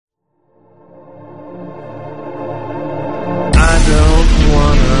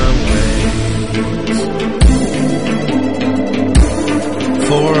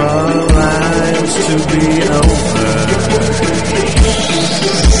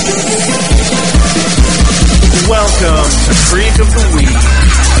Creek of the Week.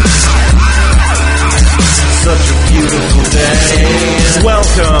 Such a beautiful day.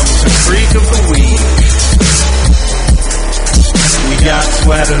 Welcome to Creek of the Week. We got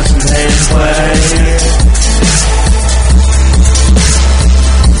sweaters and hand play.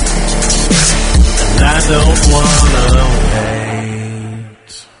 And I don't wanna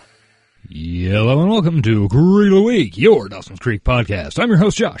wait. Hello and welcome to Creek of the Week, your Dawson's Creek podcast. I'm your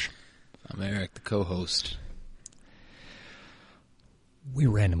host, Josh. I'm Eric, the co-host. We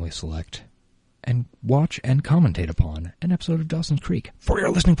randomly select and watch and commentate upon an episode of Dawson's Creek for your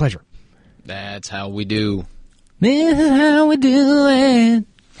listening pleasure. That's how we do. This is how we do it.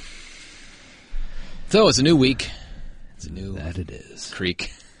 So it's a new week. It's a new That it is.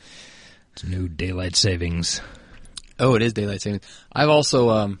 creek. It's new daylight savings. Oh, it is daylight savings. I've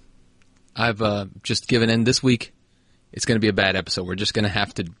also just given in this week. It's going to be a bad episode. We're just going to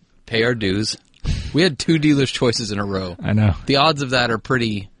have to pay our dues. We had 2 dealer's choices in a row. I know. The odds of that are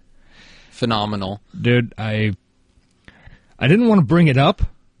pretty phenomenal. Dude, I didn't want to bring it up,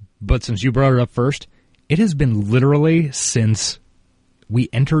 but since you brought it up first, it has been literally since we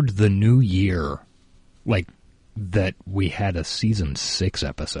entered the new year, like, that we had a season 6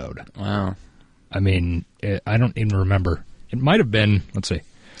 episode. Wow. I mean, I don't even remember. It might have been, let's see.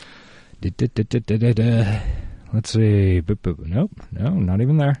 Let's see. Nope, no, not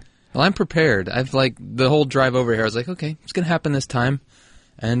even there. Well, I'm prepared. I've, the whole drive over here, I was like, okay, it's going to happen this time,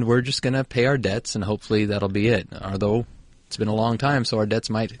 and we're just going to pay our debts, and hopefully that'll be it. Although, it's been a long time, so our debts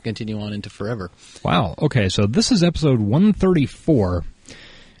might continue on into forever. Wow, okay, so this is episode 134.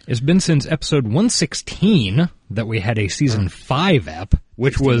 It's been since episode 116 that we had a season 5 ep,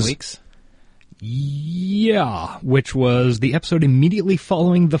 which was... weeks? Yeah, which was the episode immediately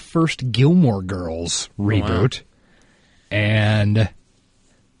following the first Gilmore Girls reboot. Wow. And...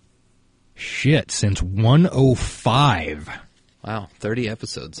 shit, since 105. Wow, 30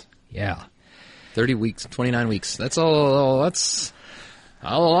 episodes. Yeah. 30 weeks, 29 weeks. That's all. That's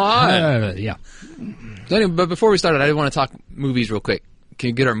a lot. Yeah. So anyway, but before we started, I did want to talk movies real quick. Can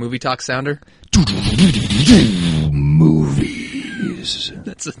you get our movie talk sounder? Movies.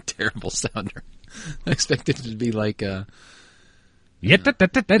 That's a terrible sounder. I expected it to be like Something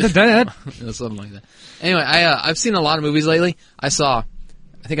something like that. Anyway, I've seen a lot of movies lately. I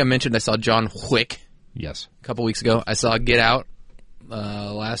think I mentioned I saw John Wick Yes. a couple weeks ago. I saw Get Out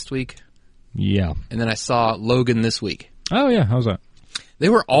last week. Yeah. And then I saw Logan this week. Oh, yeah. How's that? They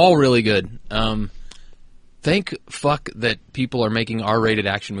were all really good. Thank fuck that people are making R-rated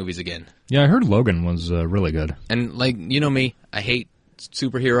action movies again. Yeah, I heard Logan was really good. And, you know me, I hate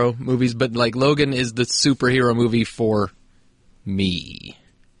superhero movies, but, Logan is the superhero movie for me.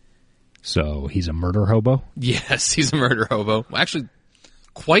 So, he's a murder hobo? Yes, he's a murder hobo. Well, actually,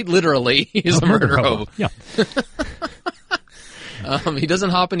 quite literally, he's a murder hobo. Yeah. He doesn't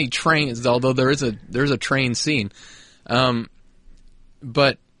hop any trains, although there's a train scene.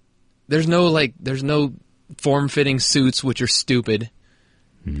 But there's no form-fitting suits, which are stupid.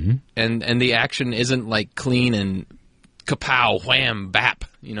 Mm-hmm. And the action isn't clean and kapow, wham, bap.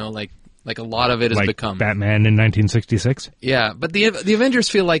 Like a lot of it has like become Batman in 1966? Yeah, but the Avengers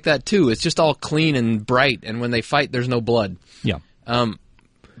feel like that too. It's just all clean and bright, and when they fight, there's no blood. Yeah.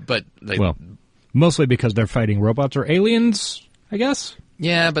 But mostly because they're fighting robots or aliens, I guess.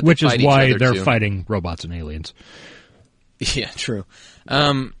 Yeah, but which is why they're too. fighting robots and aliens. Yeah, true.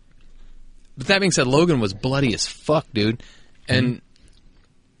 But that being said, Logan was bloody as fuck, dude. And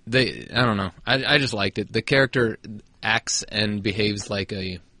I don't know. I just liked it. The character acts and behaves like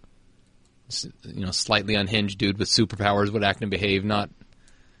a slightly unhinged dude with superpowers would act and behave.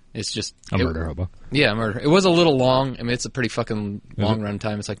 It's just a murder hobo. Yeah, murder. It was a little long. I mean, it's a pretty fucking long run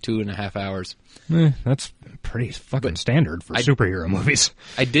time. It's like 2.5 hours. That's pretty fucking standard for superhero movies.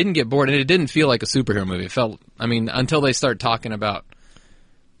 I didn't get bored, and it didn't feel like a superhero movie. It felt, until they start talking about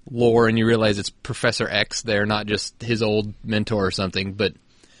lore and you realize it's Professor X there, not just his old mentor or something. But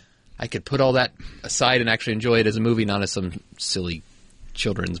I could put all that aside and actually enjoy it as a movie, not as some silly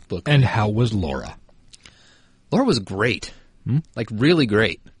children's book. And how was Laura? Laura was great. Really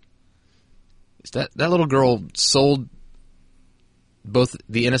great. That little girl sold both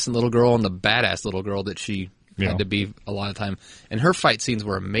the innocent little girl and the badass little girl that she had to be a lot of time. And her fight scenes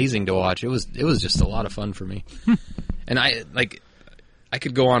were amazing to watch. It was just a lot of fun for me. And I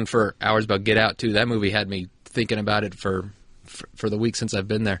could go on for hours about Get Out too. That movie had me thinking about it for the week since I've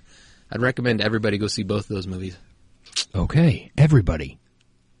been there. I'd recommend everybody go see both of those movies. Okay, everybody.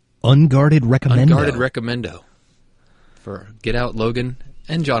 Unguarded recommendo. Unguarded recommendo. For Get Out, Logan,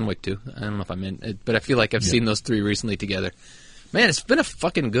 and John Wick too. I don't know if I'm in it, but I feel like I've seen those three recently together. Man, it's been a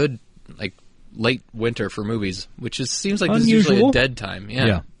fucking good, late winter for movies, which seems like this is usually Unusual. a dead time.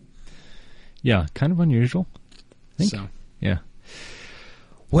 Yeah. Yeah, kind of unusual. I think. So Yeah.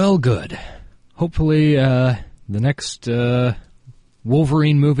 Well, good. Hopefully, the next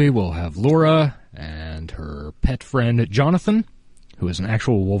Wolverine movie will have Laura and her pet friend Jonathan, who is an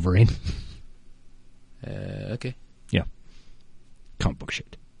actual Wolverine. okay. Yeah. Comic book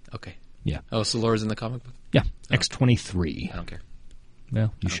shit. Okay. Yeah. Oh, so Laura's in the comic book? Yeah. Oh. X-23. I don't care.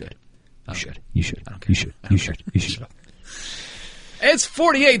 Well, you I don't should. care. You should. You should. I don't care. You should. I You don't should. care. You should. It's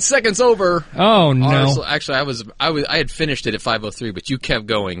 48 seconds over. Oh, no. Actually, I had finished it at 5:03, but you kept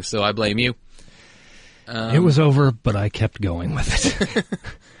going, so I blame you. It was over, but I kept going with it.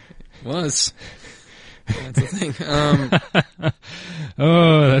 Was. That's the thing.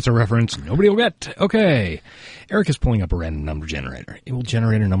 Oh, that's a reference nobody will get. Okay. Eric is pulling up a random number generator. It will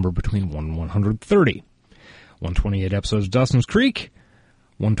generate a number between 1 and 130. 128 episodes of Dawson's Creek.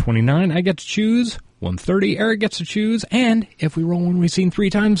 129, I get to choose. 130, Eric gets to choose. And if we roll one we've seen 3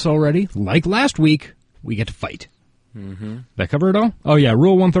 times already, like last week, we get to fight. Mm-hmm. That cover it all? Oh, yeah.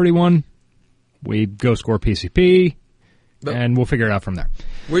 Rule 131. We go score PCP, and we'll figure it out from there.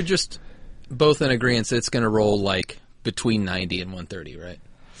 We're just both in agreement that it's going to roll like between 90 and 130, right?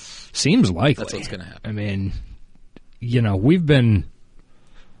 Seems likely. That's what's going to happen. I mean, we've been...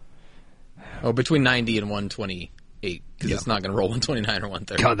 Oh, between 90 and 128, because it's not going to roll 129 or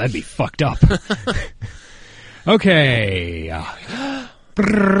 130. God, that'd be fucked up. Okay.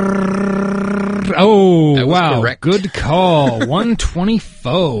 Oh, That was wow. correct. Good call.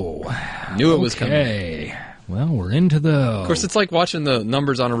 124. Knew it was coming. Okay. Well, we're into the... Of course, it's like watching the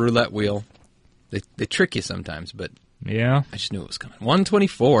numbers on a roulette wheel. They trick you sometimes, but Yeah. I just knew it was coming.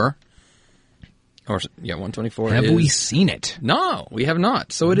 124. Or, yeah, 124 Have is... we seen it? No, we have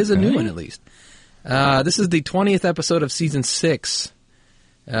not. So it is a new Okay. one, at least. This is the 20th episode of Season 6.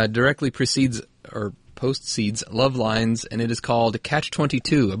 Directly precedes, or postcedes, Love Lines, and it is called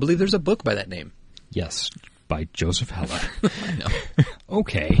Catch-22. I believe there's a book by that name. Yes. By Joseph Heller. I know.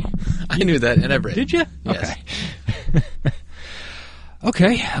 Okay. I knew that, and I've read it. Did you? Yes. Okay.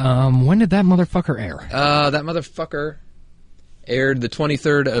 Okay. When did that motherfucker air? That motherfucker aired the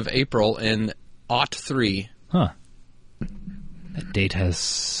 23rd of April in 03. Huh. That date has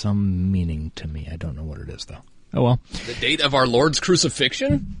some meaning to me. I don't know what it is, though. Oh, well. The date of our Lord's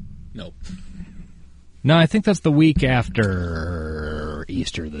crucifixion? No. No, I think that's the week after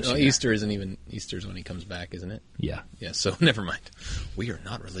Easter this No, year. Easter isn't even... Easter's when he comes back, isn't it? Yeah. Yeah, so never mind. We are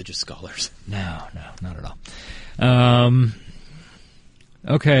not religious scholars. No, not at all.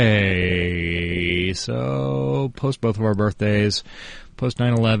 Okay, so post both of our birthdays, post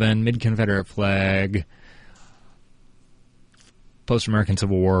 9/11, mid-Confederate flag, post-American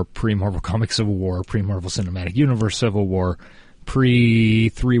Civil War, pre-Marvel Comics Civil War, pre-Marvel Cinematic Universe Civil War,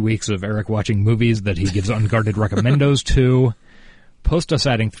 pre-3 weeks of Eric watching movies that he gives unguarded recommendos to, post us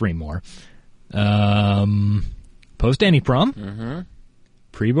adding 3 more, post Annie Prom,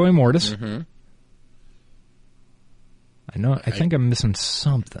 pre-Boy Mortis. I think I'm missing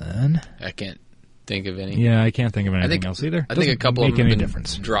something. I can't think of any. Yeah, I can't think of anything else either. I think a Doesn't couple make of them any have been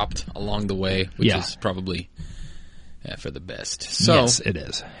difference. dropped along the way, which Yeah. is probably for the best. So Yes, it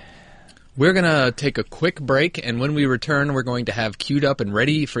is. we're going to take a quick break, and when we return, we're going to have queued up and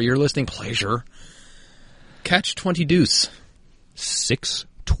ready for your listening pleasure. Catch-20 Deuce.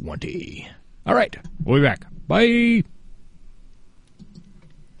 6:20. All right, we'll be back. Bye.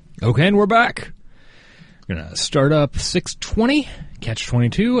 Okay, and we're back. Gonna start up 6:20,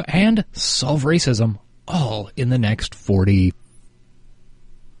 Catch-22, and Solve Racism, all in the next 40,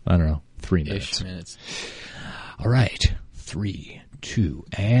 3 minutes. Ish minutes. All right, 3, 2,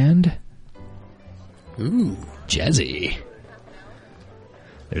 and Ooh. jazzy.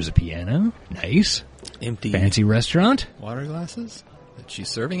 There's a piano. Nice. Empty Fancy restaurant. water glasses that she's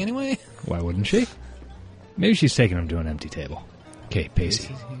serving anyway. Why wouldn't she? Maybe she's taking them to an empty table. Okay,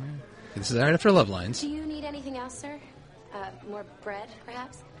 Pacey. This is right after Love Lines. Do you need anything else, sir? More bread,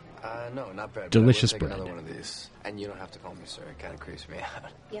 perhaps? No, not bread. Delicious but I will take bread. another one of these. And you don't have to call me sir. It kind of creeps me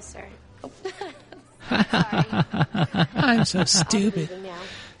out. Yes, sir. Sorry. I'm so I'll be stupid. leaving now.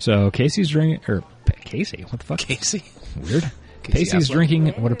 So Casey's drinking, Casey, what the fuck? Casey. Weird. Casey Pacey's Affleck. drinking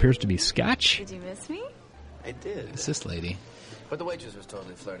what appears to be scotch. Did you miss me? I did. It's this lady. But the waitress was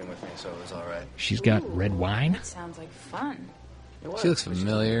totally flirting with me, so it was all right. She's got red wine. Sounds like fun. It was, She looks but she's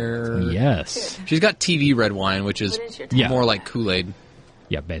familiar. Yes. She's got TV red wine, which is What is your Yeah. more like Kool-Aid.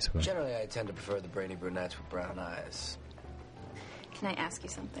 Yeah, basically. Generally, I tend to prefer the brainy brunettes with brown eyes. Can I ask you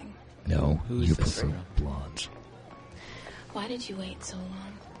something? No, Who's you this prefer right blondes. Why did you wait so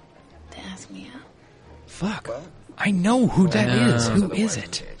long to ask me out? Fuck. I know who that know. is. Who is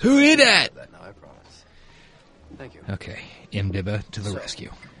it? Who is that? That now I Thank you. Okay, Imdiba to the So- rescue.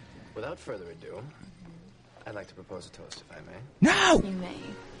 Without further ado, I'd like to propose a toast, if I may. No! You may.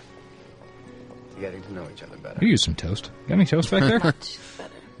 Getting to know each other better. You use some toast. Got any toast back there? Much better.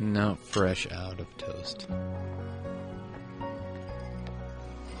 No, fresh out of toast.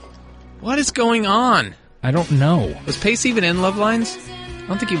 What is going on? I don't know. Was Pace even in Love Lines? I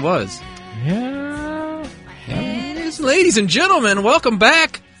don't think he was. Yeah. Yes, ladies and gentlemen, welcome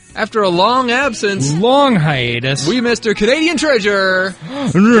back after a long absence. Long hiatus. We missed our Canadian treasure.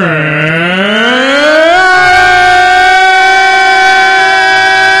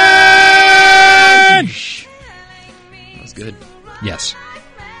 That was good. Yes.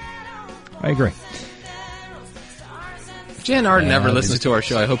 I agree. If Jan Arden Yeah, ever listens it's- to our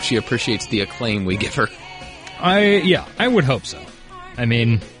show, I hope she appreciates the acclaim we give her. I would hope so. I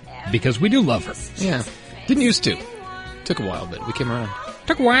mean, because we do love her. Yeah. Didn't used to. Took a while, but we came around.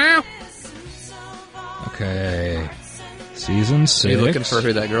 Took a while. Okay. Season 6. Are you looking for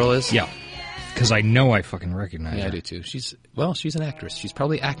who that girl is? Yeah. Because I know I fucking recognize Yeah, her. I do too. She's an actress. She's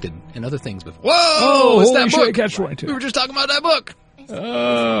probably acted in other things before. Whoa! Oh, it's holy that shit, book! Catch 22. We were just talking about that book.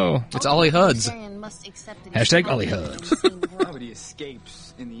 Oh. It's Ollie Huds. Hashtag Ollie Huds. But he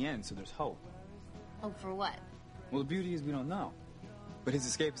escapes in the end, so there's hope. Hope for what? Well, the beauty is we don't know. But his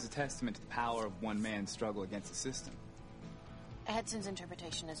escape is a testament to the power of one man's struggle against the system. Hudson's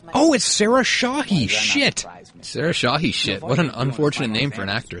interpretation is much. Oh, it's Sarah Shahi. Why does that not Shit. surprise me? Sarah Shahi shit. What an unfortunate name for an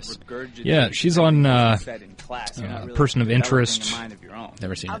actress. Yeah, she's on, Said in class, you're not really Person of developing Interest. a mind of your own.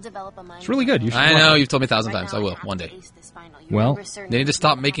 Never seen I'll it. develop a mind. It's really good. You should I watch know, it. you've told me 1,000 times. I will, one day. Well, They need to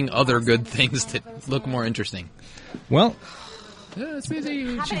stop making other good things that look more interesting. Well, Yeah, it's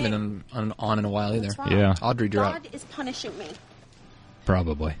busy. She's been on in a while either. yeah, Audrey Drop. God is punishing me.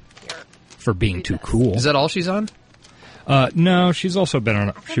 probably. For being too cool. Is that all she's on? No, she's also been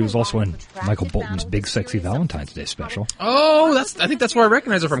on. She was also in Michael Bolton's Big Sexy Valentine's Day special. Oh, I think that's where I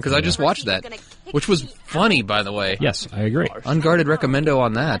recognize her from because I just watched that, which was funny, by the way. Yes, I agree. Unguarded recommendo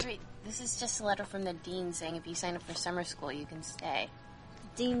on that. Audrey, this is just a letter from the dean saying if you sign up for summer school, you can stay.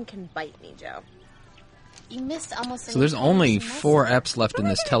 Dean can bite me, Joe. You missed almost. So there's only 4 eps left in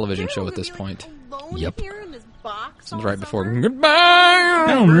this television show at this point. Yep. Here in this box This is all right before summer? goodbye.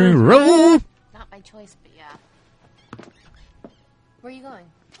 Henry Roll. Not by choice, but yeah. Where are you going?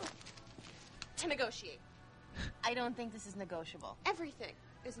 To negotiate. I don't think this is negotiable. Everything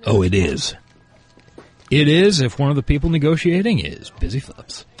is Oh, it is. It is if one of the people negotiating is Busy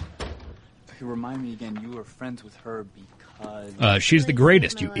Phillips. You remind me again, you were friends with her because... She's the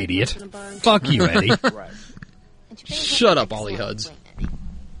greatest, you idiot. Fuck you, Eddie. Right. And she paid Shut me up, Ollie excellent Huds. point.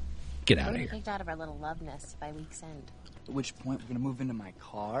 Get We're out of gonna here. be kicked out of our little love nest by week's end. At which point we're going to move into my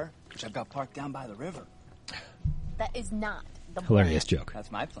car, which I've got parked down by the river. That is not the Hilarious plan. joke.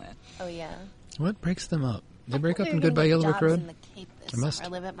 That's my plan. Oh yeah. What breaks them up? They break I up thought we in were Goodbye gonna Yellow get Brick jobs Road? in the Cape this I must. summer,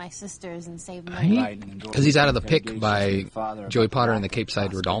 live at my sister's and save I- money. Right, and endorse 'Cause he's out of the pick interrogations by with your father Joey about Potter the and the lack of Cape Side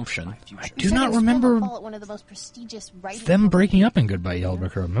possibility Redemption. of my future. I He do said not it was remember Fall at one of the most prestigious writing them companies. breaking up in Goodbye Yellow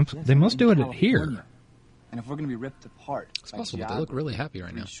Brick Road. They must do it here. California. And if we're going to be ripped apart, It's possible. They look really happy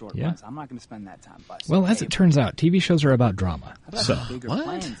right now. Yeah. I'm not going to spend that time busting. Well, as it turns out, TV shows are about drama. So,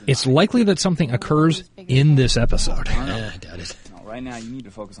 What? it's likely that something occurs in this episode. Yeah, I doubt it. No, right now, you need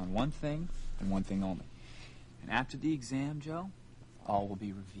to focus on one thing and one thing only. And after the exam, Joe, all will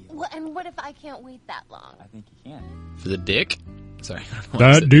be revealed. Well, and what if I can't wait that long? I think you can. For the dick? Sorry. what was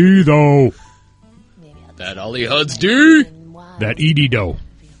That it? D, though. Maybe I'll That Ollie Huds do. That Edie, though.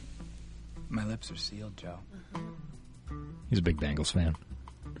 My lips are sealed, Joe. He's a big Bengals fan.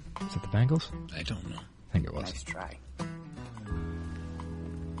 Is it the Bengals? I don't know. I think it was. Nice try.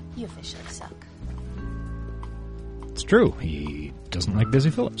 You officially suck. It's true. He doesn't like Busy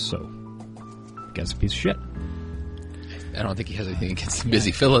Phillips, so I guess a piece of shit. I don't think he has anything against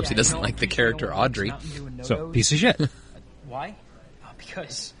Busy Phillips. He doesn't like the character Audrey. So, piece of shit. Why?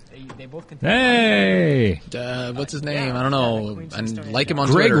 Because they both contain. Hey! What's his name? I don't know. I like him on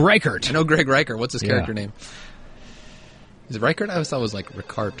Greg Twitter. Reichert. I know Greg Reichert. What's his Yeah. character name? Is it Reichert? I always thought it was like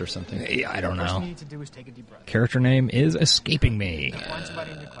Ricard or something. I don't First thing you know. need to do is take a deep breath. Character name is escaping me. Find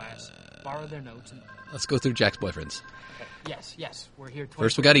somebody in your class, borrow their notes, and Let's go through Jack's boyfriends. yes, we're here.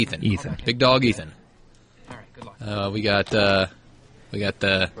 First, we got Ethan. Ethan. Big dog Ethan. All right, good luck. We got the.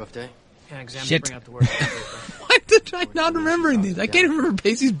 Rough day? Yeah, exams Shit. bring out the worst. Why did I not remembering these? I can't even remember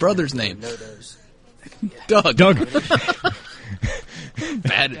Pacey's brother's name. No dose. Doug. Doug.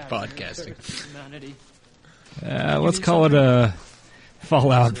 Bad at podcasting. Humanity. Let's call it a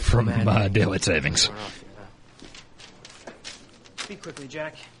fallout from daylight savings. Speak quickly,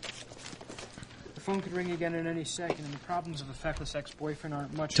 Jack. phone could ring again at any second, and the problems of a feckless ex-boyfriend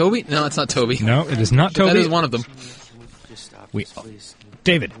aren't much. Toby? No, it's not Toby. No, it is not But Toby. that is one of them. Just stop, We- please.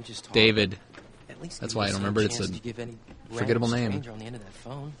 David. We just talk. David. At least That's give why I me don't some remember. It's chance a to give any forgettable random name. stranger on the end of that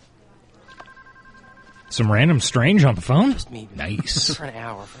phone. Some random strange on the phone? Just maybe. Nice. For an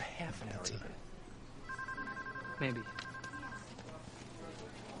hour, for half an hour even. Maybe.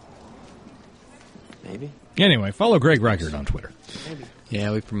 Maybe. Anyway, follow Greg Reichert on Twitter. Maybe.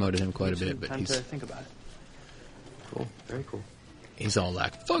 Yeah, we promoted him quite a bit, but Time he's to think about it. Cool. Very cool. he's all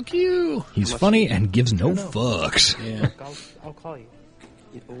like, "Fuck you." He's funny and gives no fucks. Yeah. I'll call you.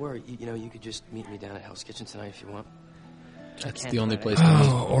 Or, you know, you could just meet me down at Hell's Kitchen tonight if you want. That's can't the only do place that. to meet.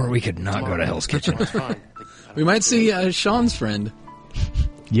 Oh, or we could not go to Hell's Kitchen. It's fine. Like, I don't We might know. see Sean's friend.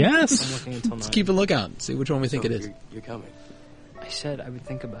 I'm Yes. working until Let's 9. keep a lookout. See which one we think So, it is. You're coming. I said I would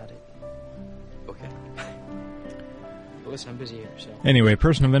think about it. Okay. But listen, I'm busy here, so. Anyway,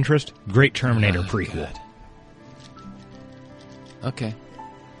 person of interest, great Terminator Oh, prequel. God. Okay.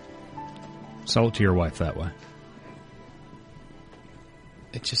 Sell it to your wife that way.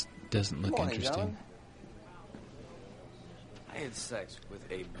 It just doesn't look interesting. I had sex with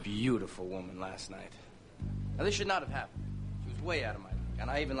a beautiful woman last night. Now, this should not have happened. She was way out of my league,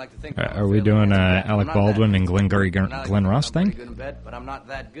 and I even like to think. Are we doing Alec Baldwin and Glenn Ross I'm thing? pretty good in bed, but I'm not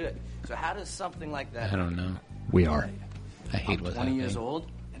that good. So how does something like that? I don't know. We are. I hate I'm what's 20 years happening.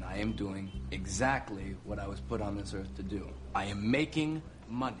 old, and I am doing exactly what I was put on this earth to do. I am making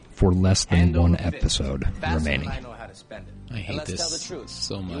money. For less than Hand one over fist, episode faster remaining. than I know how to spend it. I hate and let's this tell the truth.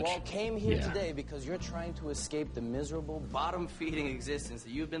 so You much. all came here Yeah. today because you're trying to escape the miserable, bottom-feeding existence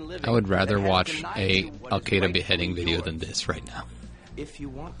that you've been living. I would rather that has watch denied a you what Al is Qaeda rightfully beheading video yours. than this right now. If you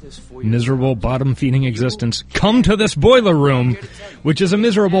want this for Miserable yourself, bottom-feeding existence. Come to this boiler room, which is a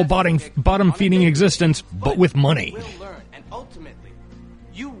miserable bottom-feeding existence, but with money. you will learn, and ultimately,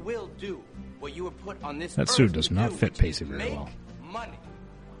 you will do what you were put on this That earth suit does to not do, fit which is Pacey very make well. Money.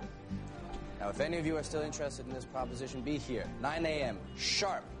 Now, if any of you are still interested in this proposition, be here 9 a.m.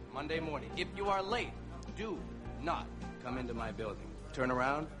 sharp Monday morning. If you are late, do not come into my building. Turn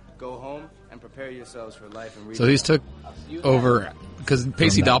around, go home, and prepare yourselves for life and So he's took I'll see you over then. because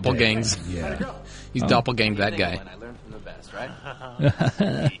Pacey that day. doppelgangs. Yeah. He's Oh. doppelganged that guy. I learned from the best, right?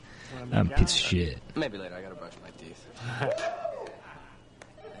 I'm a piece of shit. Maybe later. I gotta brush my teeth.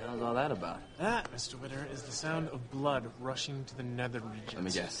 What the hell's all that about? That, Mr. Witter, is the sound of blood rushing to the nether regions. Let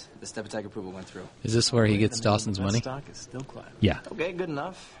me guess. The step attack approval went through. Is this where he gets Dawson's That money? stock is still climbing. Yeah. Okay, good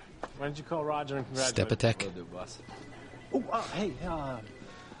enough. Why didn't you call Roger and congratulate Step attack. Will do, boss. Oh, hey,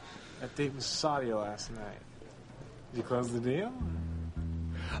 that date with Sadio last night. Did you close the deal?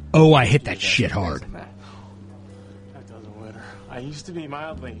 Oh, I hit that shit hard. That doesn't Witter. I used to be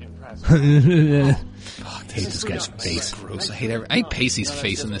mildly impressed. Fuck, I hate this guy's face. Gross. I hate Pacey's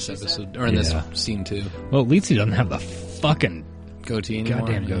face in this episode or in this Yeah. scene too. Well, at least he doesn't have the fucking Goatee anymore.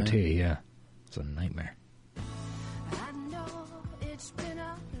 goddamn yeah. goatee, yeah. It's a nightmare.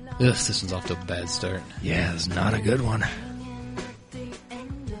 Ugh, this one's off to a bad start. Yeah, it's not a good one.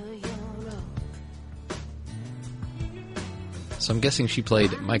 So I'm guessing she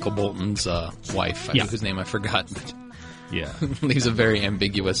played Michael Bolton's wife, Yeah. whose name I forgot, but Yeah. leaves a very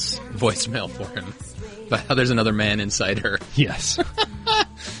ambiguous voicemail for him about how there's another man inside her. Yes.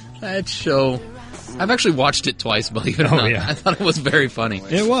 That show, I've actually watched it twice, believe it or Oh, not. yeah. I thought it was very funny.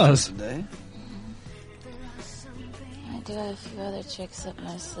 It was. I do have a few other tricks up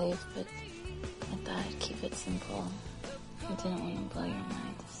my sleeve, but I thought I'd keep it simple. I didn't want to blow your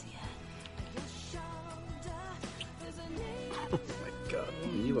minds yet. Oh my god,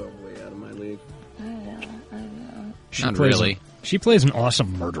 you are way out of my league. I know. She Not plays really. She plays an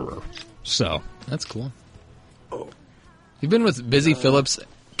awesome murderer. So, That's cool. You've been with Busy Phillips,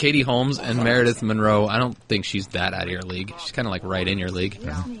 Katie Holmes, and Meredith Monroe. I don't think she's that out of your league. She's kind of like right in your league.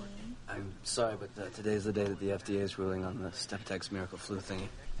 I'm sorry, but today's the day that the FDA is ruling on the StepTex miracle flu thingy.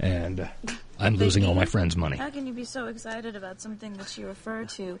 and I'm losing all my friends' money. How can you be so excited about something that you refer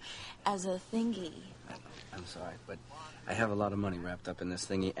to as a thingy? I'm sorry, but I have a lot of money wrapped up in this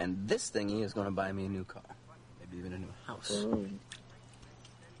thingy, and this thingy is going to buy me a new car. Maybe even a new house. Ooh.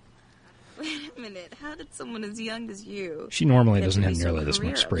 Wait a minute. How did someone as young as you... She normally get doesn't to have be so nearly this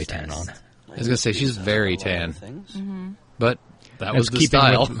much spray career tan on. I was going to say, she's very tan. Mhm. But that was the keeping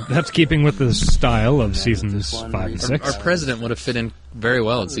style. That's keeping with the style of seasons 5 and 6. Our president would have fit in very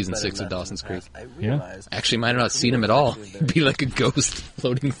well in season 6 of Dawson's Creek. Yeah. Actually, might have not seen him at all. He'd be like a ghost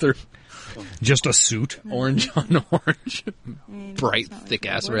floating through. Just a suit. Orange on orange. I mean, Bright, it's not like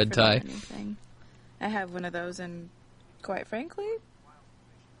thick-ass my red boyfriend or tie. anything. I have one of those, and quite frankly,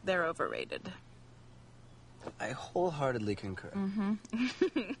 they're overrated. I wholeheartedly concur. Mm-hmm.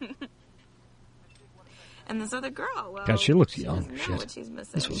 And this other girl, well, God, she looks she young. doesn't know Shit. what she's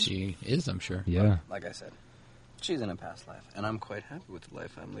missing. That's what she is, I'm sure. Yeah. Like I said, she's in a past life, and I'm quite happy with the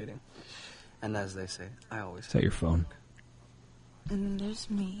life I'm leading. And as they say, I always Is that your phone? And then there's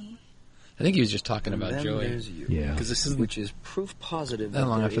me. I think he was just talking And about then Joey. there's you. Yeah. Because this is Which is proof positive That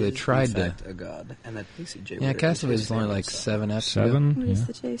long there after they is, tried in to- fact, a god, and that Pacey J. Yeah, Wood Castaway is is only like himself. 7 episodes. Seven? What does Yeah.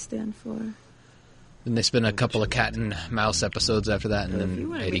 the J stand for? Then they spent a couple of cat and mouse episodes after that, and You then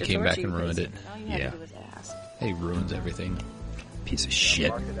wanted Eddie me to came back torture and you, ruined Casey. it. All you had Yeah. to do was ask. Eddie ruins everything. Piece of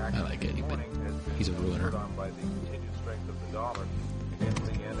shit. I like Eddie, but he's a ruiner.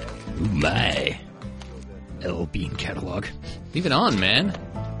 Ooh, my. L Bean catalog. Leave it on, man.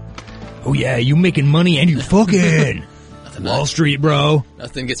 Oh, yeah, you making money and you fucking. Wall Street, bro.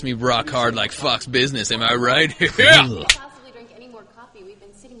 Nothing gets me rock hard like Fox Business, am I right? Ugh. Possibly drink any more coffee. We've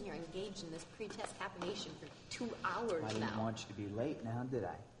been sitting here engaged in this pre-test caffeination for 2 hours I didn't now. want you to be late now, did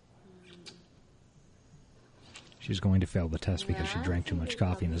I? She's going to fail the test because she drank too much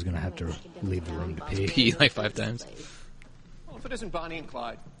coffee and is going to have to leave the room to pee. Pee like 5 times. Well, if it isn't Bonnie and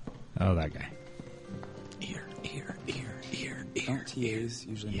Clyde. Oh, that guy. Ear. Don't TAs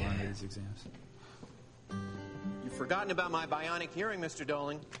usually monitor these exams? You've forgotten about my bionic hearing, Mr.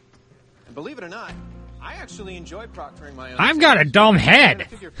 Doling. And believe it or not, I actually enjoy proctoring my own. I've got a dumb head. I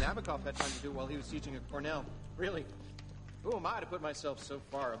figure if Nabokov had time to do it while he was teaching at Cornell. Really, who am I to put myself so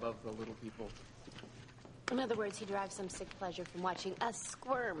far above the little people? In other words, he derives some sick pleasure from watching us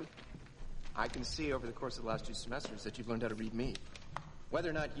squirm. I can see over the course of the last 2 semesters that you've learned how to read me. Whether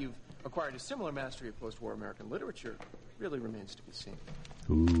or not you've acquired a similar mastery of post-war American literature really remains to be seen.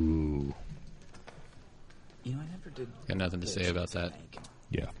 Ooh. You know, I never did. Got nothing to say about that.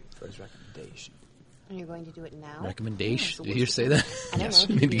 Yeah. For his recommendation. And you're going to do it now? Recommendation? Did you just say that? I don't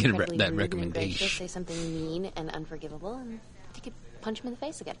know. You need to get Incredibly that rude and recommendation. gracious, say something mean and unforgivable, and you could punch him in the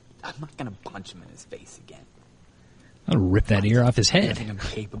face again. I'm not gonna punch him in his face again. I'll rip that ear off his I head. think I'm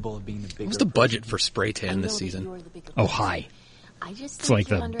capable of being the bigger. What's the budget for spray tan this season? Oh, high. I just It's think like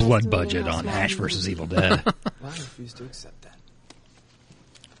you're the blood underestimating budget how on small Ash he vs. is. Evil Dead. Well, I refuse to accept that.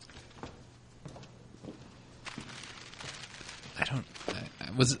 I don't.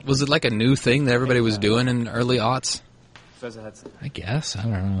 Was it like a new thing that everybody was doing in early aughts? Professor Hudson. I guess. I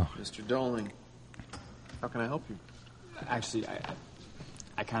don't know. Mr. Doling, how can I help you? Actually,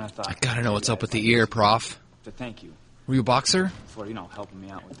 I kind of thought. I gotta know what's up with the ear, Prof. To thank you Were you a boxer? for helping me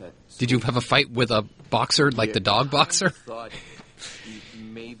out with that. Did you have a fight with a boxer, like the dog boxer? Thought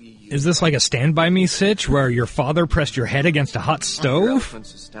maybe you. Is this like a Stand By Me sitch where your father pressed your head against a hot Your stove?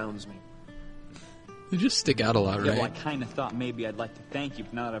 eloquence astounds me. You just stick out a lot, Yeah, well, I right? kind of thought maybe I'd like to thank you,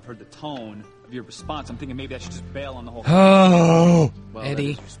 but now that I've heard the tone of your response, I'm thinking maybe I should just bail on the whole. Oh! Well, Eddie.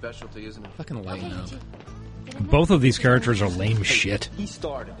 that is your specialty, isn't it? Fucking lighten up. Both of these characters are lame shit. He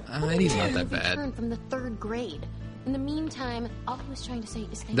started. Eddie's not that Returned bad. from the 3rd grade. In the meantime, all he was trying to say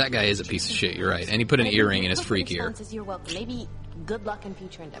is thank That you guy for is a your piece of teaching. shit, you're right. And he put an And earring in his quick freak ear. response is, you're welcome. Maybe good luck in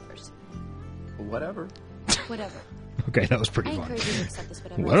future endeavors. Whatever. Whatever. Okay, that was I pretty fun. encourage you to accept this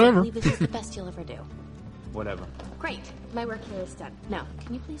whatever. Whatever. I believe this is the best you'll ever do. Whatever. Great. My work here is done. Now,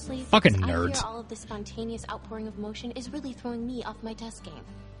 can you please leave? Fucking Because I nerds. hear all of this spontaneous outpouring of emotion is really throwing me off my test game.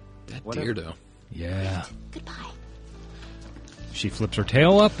 That Whatever. Beardo. Yeah. Goodbye. She flips her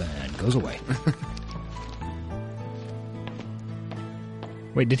tail up and goes away.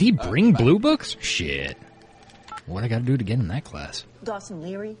 Wait, did he bring blue books? Shit. What I gotta do to get in that class? Dawson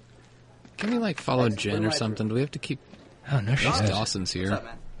Leary? Can we, like, follow Jen or something? Do we have to keep... Oh, no shit. Dawson's here.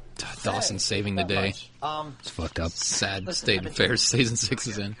 Dawson's saving the day. It's fucked up. Sad state of affairs season 6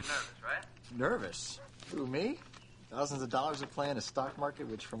 is in. Nervous? Who, me? Thousands of dollars of play in a stock market,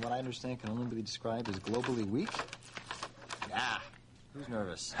 which from what I understand can only be described as globally weak? Nah. Who's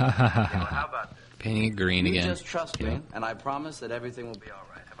nervous? Ha ha ha ha. How about this? Painting it green You again. just trust me, and I promise that everything will be all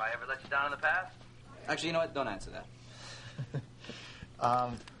right. Have I ever let you down in the past? Actually, you know what? Don't answer that.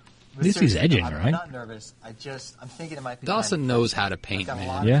 At least he's edging, I'm right? not nervous. I'm thinking it might be. Dawson knows how to paint, I've got a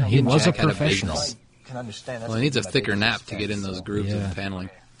lot man. of Yeah, he trouble was a Jack had professional. business. Can understand. Well, he needs a thicker nap to get in those grooves Yeah. of paneling.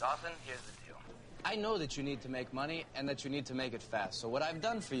 Dawson, here's the deal. I know that you need to make money and that you need to make it fast. So what I've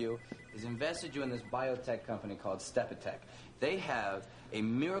done for you is invested you in this biotech company called Stepitech. They have a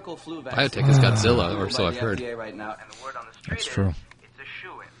miracle flu vaccine. Biotech has Godzilla, or approved so by I've the heard. FDA right now, and the word on the street That's true. it's a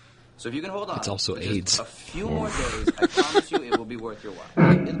shoo-in. So if you can hold on, It's also for just AIDS. a few more days, I promise you it will be worth your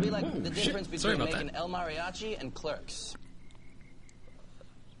while. It'll be like the difference Sorry between about making El Mariachi and Clerks.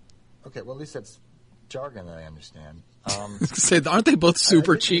 Okay, well, at least that's jargon that I understand. Say, aren't they both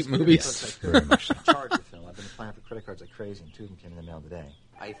super I did cheap these movies? Very much so. Charge the film. I've been applying for credit cards like crazy, and 2 of them came in the mail today.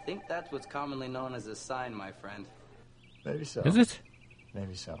 I think that's what's commonly known as a sign, my friend. Maybe so. Is it?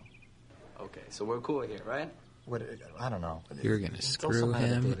 Maybe so. Okay, so we're cool here, right? What? I don't know. You're gonna It's screw also kind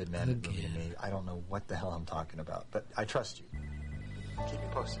of a him David Mamet movie to again. me. I don't know what the hell I'm talking about, but I trust you. Keep me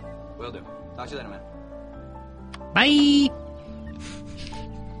posted. Will do. Talk to you later, man. Bye.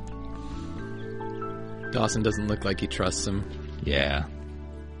 Dawson doesn't look like he trusts him. Yeah.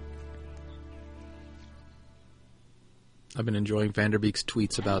 I've been enjoying Vanderbeek's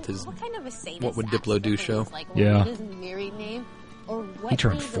tweets about his What kind of a sadist What Would Diplo Do show. Like, Yeah. what is his married name? Or what He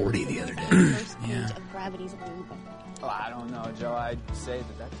turned is 40 the other day. First page Yeah. of Gravity's Olympus Oh, I don't know, Joe. I'd say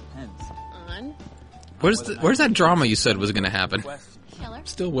that depends. on Where's that drama you said was going to happen? Killer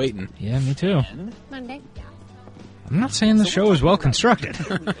Still waiting. Yeah, me too. Monday. I'm not saying the show is well constructed.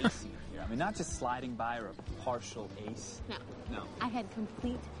 I mean, not just sliding by or a partial ace. No. No. I had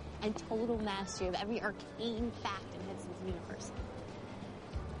complete and total mastery of every arcane fact in Hudson's universe.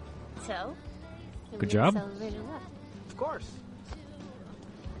 So, Good job. Celebration what? Of course.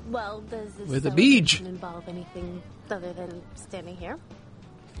 Well, does this With a beach. celebration involve anything other than standing here?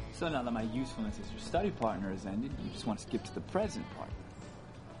 So now that my usefulness as your study partner has ended, you just want to skip to the present part.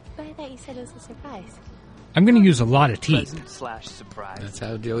 But I thought you said it was a surprise. I'm going to use a lot of teeth. Present/surprise. That's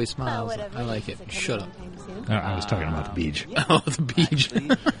how Joey smiles. whatever. I like it. Is Shut coming up. anytime soon? I was talking about the beach. Oh, the beach. Actually,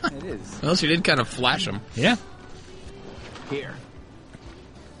 it is. Well, she did kind of flash him. Yeah. Here.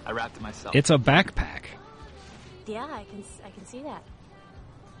 I wrapped it myself. It's a backpack. Yeah, I can see that.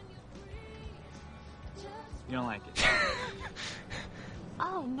 You don't like it.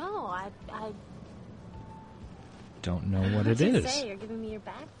 Oh no, I Don't know what it What'd you is. say? You're giving me your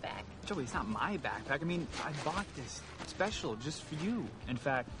backpack. Joey, it's not my backpack. I mean, I bought this special just for you. In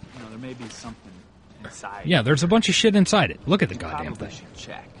fact, there may be something inside. Yeah, there's a bunch of shit inside it. Look at the You goddamn probably thing. should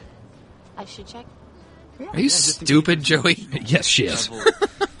check. I should check. Are you stupid, Joey? Yes, she is.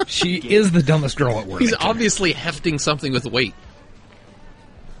 She is the dumbest girl at work. He's obviously hefting something with weight.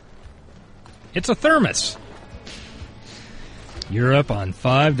 It's a thermos. You're up on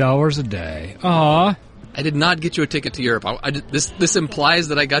 $5 a day. Aw. I did not get you a ticket to Europe. This implies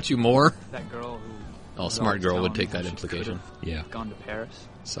that I got you more. That girl who... Oh, smart girl would take that implication. Yeah. Gone to Paris.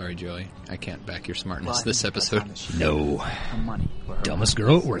 Sorry, Joey. I can't back your smartness this episode. No. Her money. for her Dumbest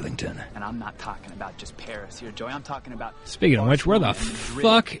girl at Worthington. And I'm not talking about just Paris here, Joey. I'm talking about... Speaking of which, where the Barcelona and Madrid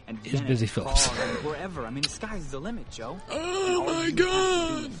fuck and is Venice, Busy Phillips? Prague, and wherever. I mean, the sky's the limit, Joe. Oh, All my you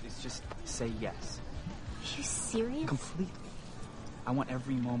God. have to do is just say yes. Are you serious? Completely. I want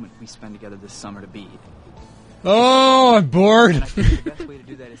every moment we spend together this summer to be. Oh, I'm bored. And I think the best way to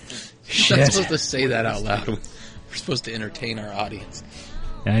do that is to... You're not supposed to say that out loud. We're supposed to entertain our audience.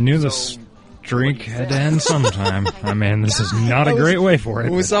 I knew this drink had to end sometime. I mean, this is not a great way for it.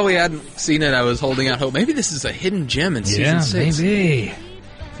 When we saw we hadn't seen it, I was holding out hope. Maybe this is a hidden gem in season 6. Maybe.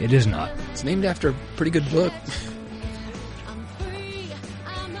 It is not. It's named after a pretty good book.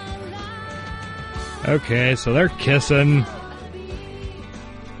 Okay, so they're kissing.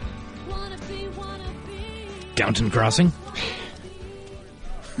 Downton Crossing.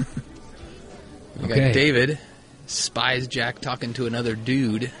 We got Okay. David spies Jack talking to another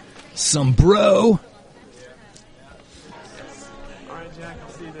dude. Some bro. All right, Jack, I'll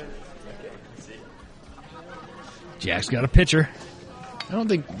see you there. Jack's got a pitcher. I don't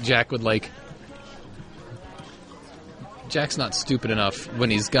think Jack would like... Jack's not stupid enough when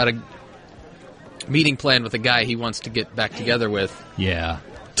he's got a meeting planned with a guy he wants to get back together with Yeah.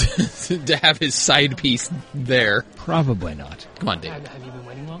 to have his side piece there. Probably not. Come on, David. Have you been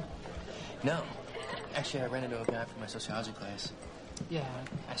waiting long? No. Actually, I ran into a guy from my sociology class. Yeah,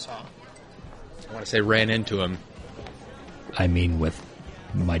 I saw. I want to say ran into him. I mean with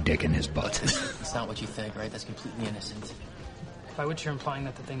my dick in his butt. It's not what you think, right? That's completely innocent. By which you're implying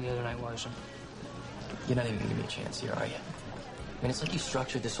that the thing the other night was. You're not even gonna give me a chance here, are you? I mean, it's like you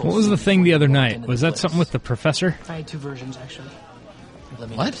structured this whole What was the scene thing the before other you walked night? into Was the that place. something with the professor? I had two versions, actually. Let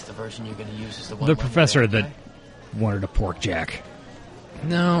me What? know if the version you're gonna use is the one. The when you're professor there, that okay? wanted to pork Jack.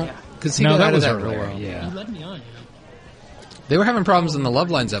 No, because he No, got that out was of that real earlier. well. Yeah. You led me on, They were having problems in the Love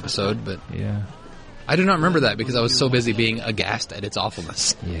Lines episode, but Yeah. I do not remember that because I was so busy being aghast at its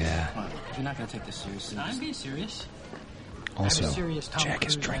awfulness. Yeah. Come on, if you're not gonna take this seriously, I'm being serious. Also, I have a serious Tom Jack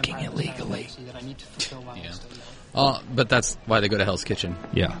is Cruise drinking vampire illegally. fantasy that I need to fulfill while I'm still young. But that's why they go to Hell's Kitchen.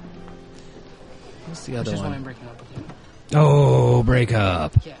 Yeah. What's the Which other is why I'm one? breaking up with you. Oh, break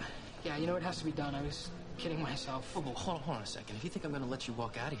up. Yeah, you know it has to be done. I was kidding myself. Oh, well, hold on a second. If you think I'm gonna let you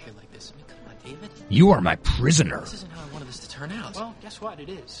walk out of here like this, I mean, come on, David. You are my prisoner. This isn't how I wanted this to turn out. Well, guess what? It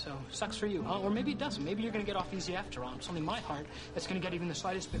is. So sucks for you, huh? Or maybe it doesn't. Maybe you're gonna get off easy after all. It's only my heart that's gonna get even the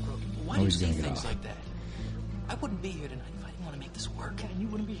slightest bit broken. Why do you say things like that? I wouldn't be here tonight if I didn't want to make this work. Yeah, and you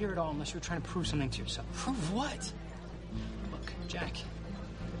wouldn't be here at all unless you were trying to prove something to yourself. Prove what? Look, Jack.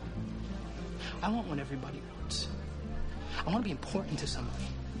 I want what everybody wants. I want to be important to somebody.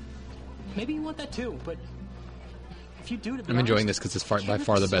 Maybe you want that too, but if you do, to be I'm enjoying honest, this because it's by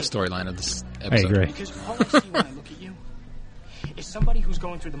far the best storyline of this I episode. agree. Because all I see when I look at you is somebody who's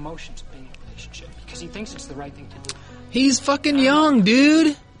going through the motions of being in a relationship because he thinks it's the right thing to do. He's fucking young,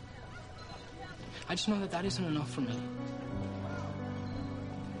 dude. I just know that that isn't enough for me.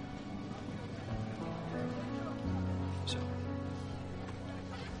 So,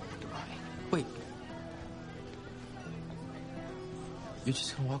 goodbye. Wait. You're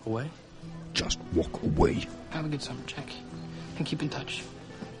just gonna walk away? Just walk away. Have a good summer, Jack. And keep in touch.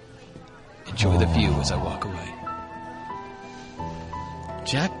 Enjoy the view as I walk away.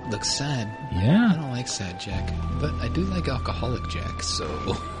 Jack looks sad. Yeah. I don't like sad Jack, but I do like alcoholic Jack,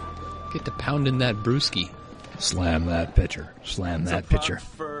 so get to pounding that brewski. Slam that pitcher. Slam that pitcher.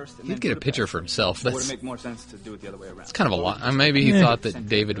 He'd get a pitcher for himself. Would it That's make more sense to do it the other way around? it's kind of a lot. Maybe he thought that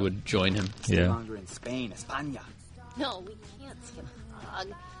David would join him. Yeah. Longer in Spain, España. No, we can't see the fog.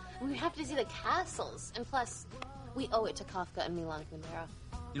 We have to see the castles. And plus, we owe it to Kafka and Milan Kundera.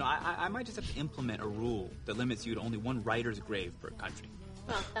 You know, I might just have to implement a rule that limits you to only one writer's grave per country.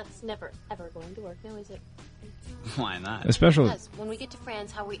 Well, that's never, ever going to work now, is it? Why not? Especially, Because when we get to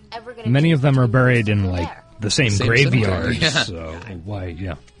France, how are we ever going to... many of them are buried in, like, the same graveyards. cemetery, yeah. So, why,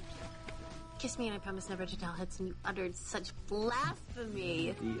 yeah. Kiss me and I promise never to tell Hudson you uttered such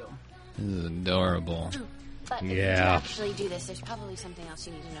blasphemy. This is adorable. But if you do Yeah. actually do this, there's probably something else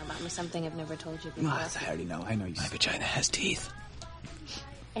you need to know about me, something I've never told you before. I already know. I know you. My vagina has teeth.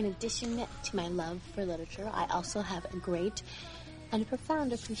 In addition to my love for literature, I also have a great and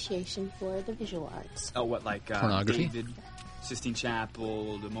profound appreciation for the visual arts. Oh, what, like Pornography? David, Sistine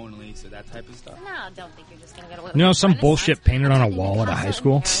Chapel, the Mona Lisa, that type of stuff? No, don't think you're just going to get away with You know, it. some Renaissance, bullshit painted on a I've wall been at a to high Picasso in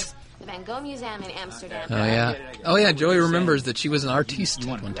school. Paris, the Van Gogh Museum in Amsterdam. Oh yeah. Oh yeah. Joey remembers that she was an artiste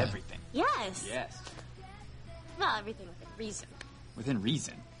one time. Everything. Yes. Yes. Well, everything within reason. Within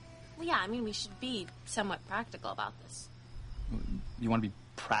reason. Well, yeah, I mean, we should be somewhat practical about this. You want to be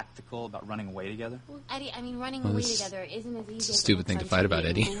practical about running away together? Well, Eddie, I mean, running Well, away this- together isn't as easy it's a as it stupid looks thing to on fight TV, about,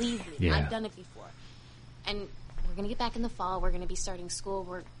 Eddie. Believe me, Yeah. I've done it before. And we're going to get back in the fall. We're going to be starting school.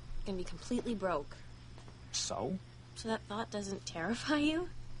 We're going to be completely broke. So? So that thought doesn't terrify you?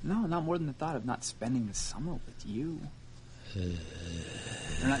 No, not more than the thought of not spending the summer with you.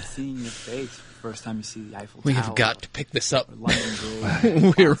 They're not seeing your face the first time you see the Eiffel We Tower. have got to pick this up. or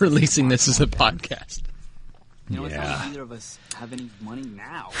London Bridge. We're releasing this as a podcast. You know, it's not like Yeah. either of us have any money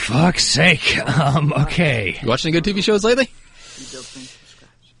now. Fuck's sake. Okay. You watching any good TV shows lately? We built things from scratch.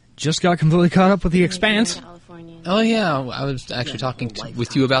 Just got completely caught up with The Expanse. California. Oh yeah, I was actually talking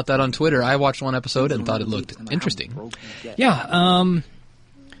with you about that on Twitter. I watched one episode and thought it looked interesting. Yeah,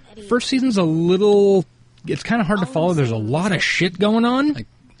 first season's a little... It's kind of hard to follow. There's a lot of shit going on.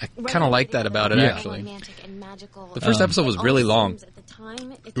 I kind of like that about it, Yeah. actually. Romantic and magical. The first episode was really long. At the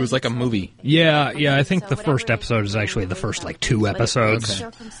time, It was like a movie. Yeah, I think the first episode is actually the first, like, 2 episodes.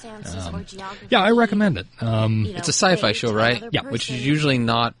 Circumstances or geography. Yeah, I recommend it. It's a sci-fi show, right? Yeah. Which is usually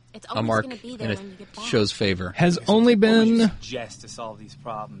not It's a always mark gonna be in there a when you get back. show's favor. Has only been, Just to solve these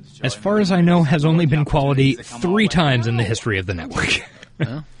problems, Joey. as far as I know, has only been quality 3 times in the history of the network.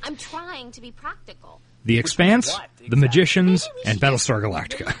 I'm trying to be practical. The Expanse, The Magicians, and Battlestar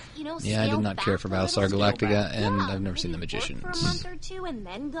Galactica. You know, Yeah, I did scale not care back for a little, Battlestar scale Galactica, back. and Yeah, I've never seen The maybe work for a Magicians. month or two and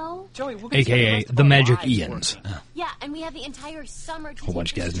then go. Joey, we're gonna spend the AKA rest of The our Magic lives Ians. working. Yeah, and we have the entire summer to Whole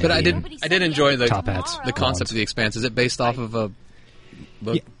bunch of take guys this But named I Ian. did. I did enjoy the Top hats. the concept of the Expanse. Is it based off of a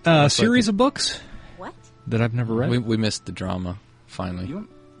book? A series of books What? that I've never read. We missed the drama finally. You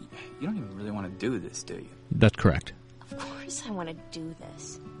don't even really want to do this, do you? That's correct. Of course I want to do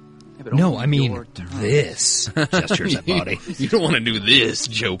this. Yeah, but No, only I mean your terms. this. Gestures at body. You don't want to do this,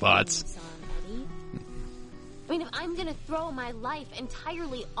 Joe Potts. I mean, if I'm going to throw my life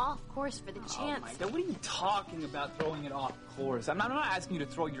entirely off course for the chance... Oh my God, what are you talking about throwing it off course? I'm not asking you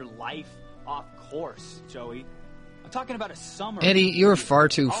to throw your life off course, Joey. I'm talking about a summer. Eddie, you're far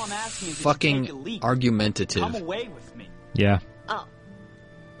too All I'm asking is that you take a fucking leap. argumentative. Come away with me. Yeah. Oh.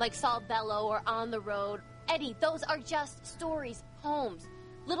 Like Saul Bellow or On the Road. Eddie, those are just stories, poems.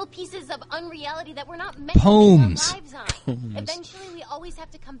 Little pieces of unreality that we're not meant Poems. to base our lives on. Eventually, we always have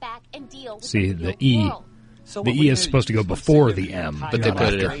to come back and deal with See, the real the E. world. So The what E we is do, supposed to you go just before sit there the your M, entire But they not put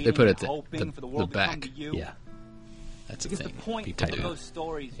life it after. they put it hoping for the the world to come back. to you. Yeah. That's a Because thing the point people of do. those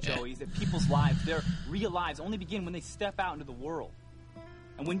stories, Yeah. Joey, is that people's lives, their real lives, only begin when they step out into the world.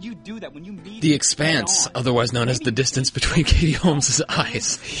 And when you do that, when you meet The it Expanse, head on, otherwise known as maybe the distance between Katie Holmes'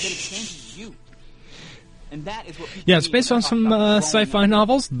 eyes. that it changes you. And that is what people Yeah, it's need based when on they talk some about growing sci-fi up.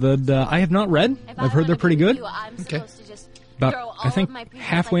 novels that I have not read. If I I've heard they're wanna pretty be good. You, I'm Okay. supposed to just About, throw all I think, of my previous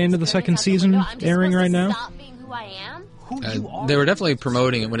halfway life into the second experience out the season window? I'm just airing supposed right to now. Stop being who I am? They were definitely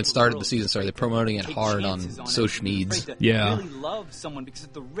promoting it when it started the season. Sorry, they're promoting it hard on social medias. Yeah. Really love someone because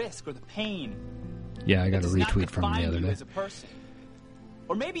of the risk or the pain. Yeah, I got a Does not retweet from him the define other you day. as a person.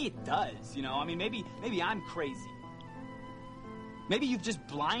 Or maybe it does, you know? I mean, maybe I'm crazy. Maybe you've just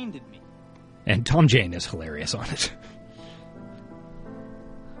blinded me. And Tom Jane is hilarious on it.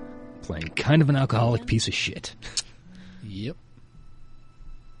 Playing kind of an alcoholic piece of shit. Yep.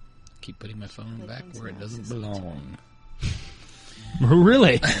 Keep putting my phone back where it doesn't belong.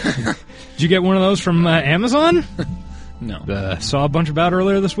 Really? Did you get one of those from Amazon? No. Saw a bunch about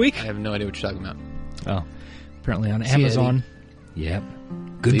earlier this week? I have no idea what you're talking about. Oh. Apparently on See you, Amazon. Yep.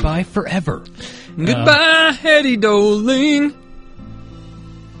 Goodbye forever. Goodbye, Eddie Doling.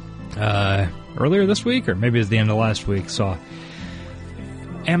 Earlier this week, or maybe it was the end of last week, saw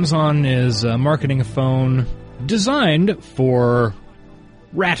Amazon is marketing a phone designed for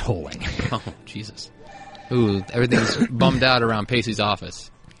rat holing. Oh, Jesus. Ooh, everything's bummed out around Pacey's office.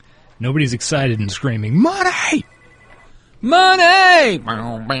 Nobody's excited and screaming, money! Money!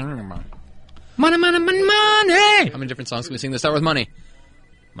 Money, money, money, money! How many different songs can we sing that start with money?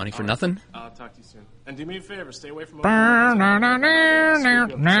 Money for nothing? I'll talk to you soon. And do me a favor, stay away from... I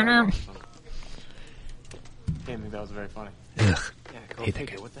think that was very funny. Ugh. Yeah, go Hate that take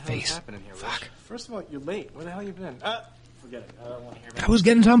guy's it. What the hell face. is happening here, Rich? Fuck. First of all, you're late. Where the hell you been? Forget it. I don't want to hear about I was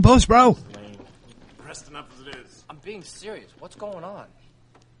getting some post, bro. lame. Pressed enough as it is. I'm being serious. What's going on? What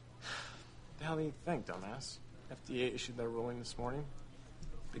the hell do you think, dumbass? FDA issued their ruling this morning.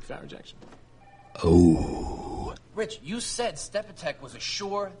 Big fat rejection. Oh. Rich, you said Stepatech was a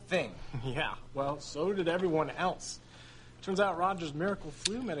sure thing. Yeah, well, so did everyone else. Turns out Roger's miracle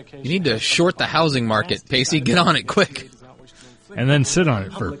flu medication... You need to short the housing market, Pacey. Get on it quick. And then sit on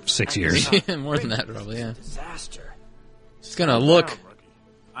it for 6 years. Yeah, more than that, probably, yeah. Disaster. It's gonna look...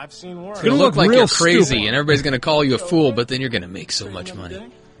 I've seen worse. It's gonna look like real you're crazy, stupid. and everybody's gonna call you a fool, but then you're gonna make so much money.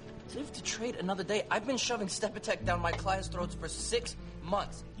 Live to trade another day. I've been shoving Stepatech down my clients' throats for 6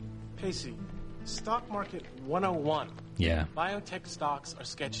 months. Pacey, stock market 101. Yeah. Biotech stocks are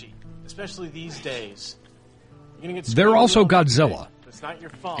sketchy, especially these days. You're gonna get They're screwed also on one Godzilla. day. It's not your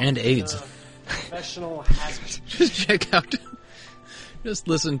fault. And It's AIDS. a professional hazard. Just check out... Just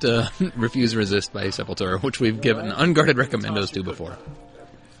listen to Refuse Resist by Sepultura, which we've given unguarded recommendos to before.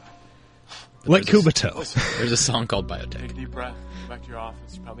 Like Kubato. There's a song called Biotech. Take a deep breath. Go back to your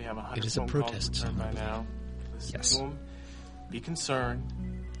office. You probably have 100 It is a phone calls protest to return song. by now. Listen Yes. to them. Be concerned.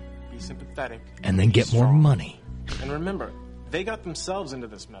 Be sympathetic. And then get more strong. money. And remember, they got themselves into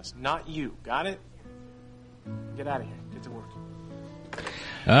this mess, not you. Got it? Get out of here. Get to work.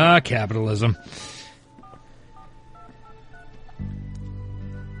 Ah, capitalism.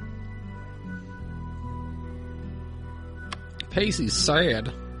 Pacey's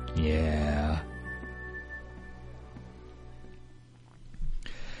sad. Yeah.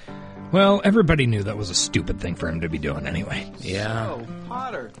 Well, everybody knew that was a stupid thing for him to be doing anyway. Yeah. Oh,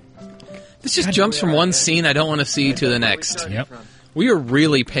 Potter. This just jumps from one scene I don't want to see to the next. Yep. We are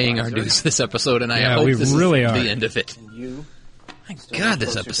really paying our dues this episode, and I Yeah, hope we this really is are. the end of it. You? My God,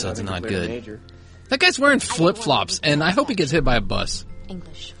 this episode's not good. That guy's wearing flip-flops, and I hope he gets hit by a bus.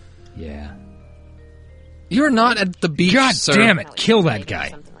 English. Yeah. You're not at the beach, God sir. damn it. Kill that guy.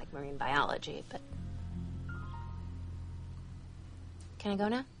 Something like marine biology, but... Can I go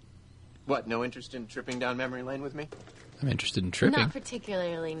now? What, no interest in tripping down memory lane with me? I'm interested in tripping. Not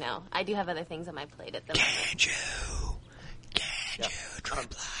particularly, no. I do have other things on my plate at the moment. Can't you trip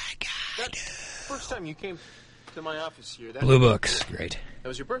like I do? First time you came to my office here. That, Blue Books. Great. That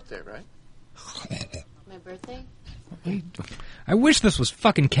was your birthday, right? My birthday? I wish this was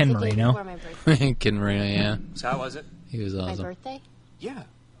fucking Ken The day Marino. before my birthday. Kid Marino, yeah. So how was it? He was My awesome. birthday? Yeah.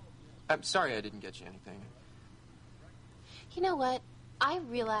 I'm sorry I didn't get you anything. You know what? I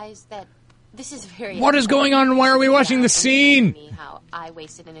realized that this is very... What is going on and why are we watching the scene? Me how I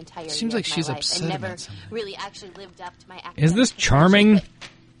wasted an entire Seems year like of my she's life upset and never about something. really actually lived up to my Is this academic charming? potential,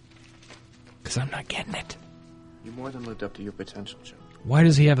 Because I'm not getting it. You more than lived up to your potential, Joe. Why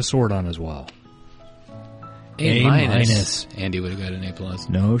does he have a sword on his wall? A A minus. minus. Andy would have got an A plus.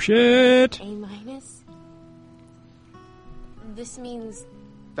 No shit. but A minus? This means...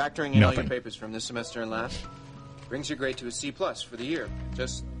 Factoring in all your Nothing. papers from this semester and last brings your grade to a C+ for the year.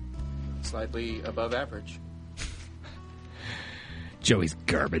 Just slightly above average. Joey's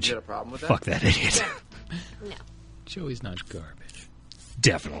garbage. You got a problem with that? Fuck that idiot. No. Joey's not garbage.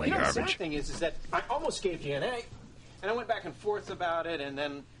 Definitely You know, the sad garbage. thing is that I almost gave you an A, and I went back and forth about it, and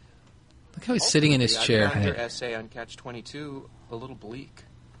then... Look how he's sitting in his ultimately, I chair. found your essay on Catch-22 a little bleak.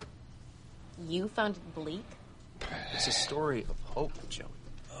 You found it bleak? It's a story of hope, Joey.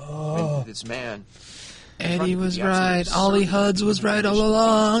 Oh. When this man... Eddie was right. Ollie Hudds was right all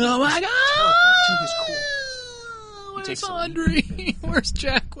along. Oh my God! To his core. Where's Audrey? Where's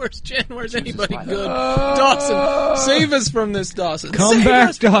Jack? Where's Jen? Where's anybody good? Dawson, save us from this, Dawson. Come Save back,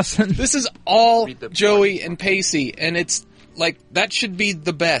 us. Dawson. This is all Joey and Pacey, and it's like that should be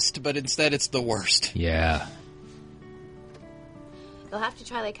the best, but instead it's the worst. Yeah. They'll have to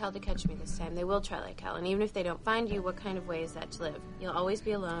try like hell to catch me this time. They will try like hell. And even if they don't find you, what kind of way is that to live? You'll always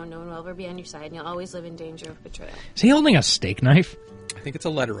be alone. No one will ever be on your side. And you'll always live in danger of betrayal. Is he holding a steak knife? I think it's a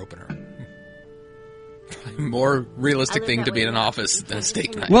letter opener. More realistic thing to be in an office than a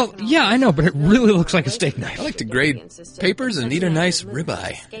steak knife. Well, yeah, I know, but it really looks like a steak knife. I like to grade papers and eat a nice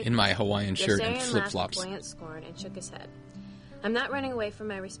ribeye in my Hawaiian shirt and flip-flops. Buoyant scorn and shook his head. I'm not running away from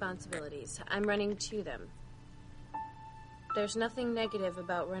my responsibilities. I'm running to them. There's nothing negative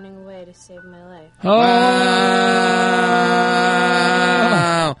about running away to save my life.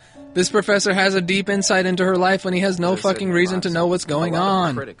 Oh! This professor has a deep insight into her life when he has no fucking reason to know what's going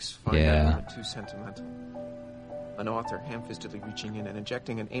on. Critics find that too sentimental. An author ham-fistedly reaching in and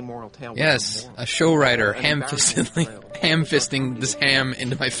injecting an amoral tale. Yes, a show writer ham-fisting this ham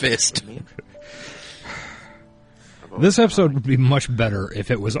into my fist. This episode would be much better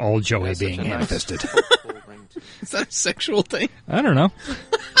if it was all Joey being ham-fisted. Is that a sexual thing? I don't know.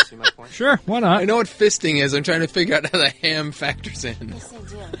 See my point? Sure, why not? I know what fisting is. I'm trying to figure out how the ham factors in.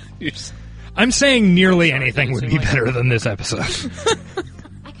 I'm saying nearly anything would be better than this episode.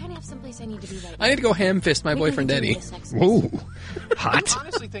 I kind of have someplace I need to be right now. I need to go ham-fist my boyfriend Eddie. Whoa. Do Hot. you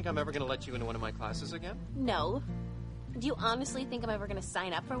honestly think I'm ever going to let you into one of my classes again? No. Do you honestly think I'm ever going to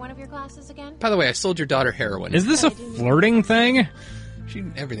sign up for one of your classes again? By the way, I sold your daughter heroin. Is this a flirting thing?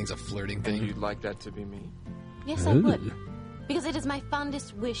 Everything's a flirting thing. And you'd like that to be me? Yes, I would. Because it is my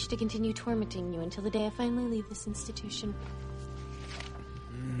fondest wish to continue tormenting you until the day I finally leave this institution.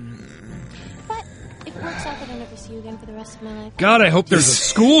 But if it works out that I never see you again for the rest of my life... God, I hope there's a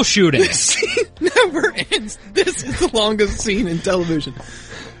school shooting. This scene never ends. This is the longest scene in television.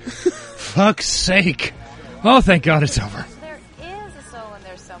 Fuck's sake. Oh, thank God it's over. There is a soul in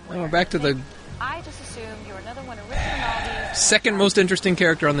there somewhere. Oh, back to the I just assumed you were another one of Rick Rinaldi's... second most interesting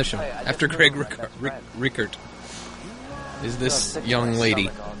character on the show, after Greg Rickert. Is this young lady,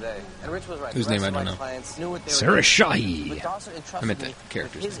 whose name I don't know. Sarah Shahi. I meant the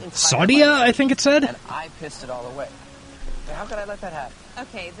character's name. Saudia, I think it said? And I pissed it all away. How could I let that happen?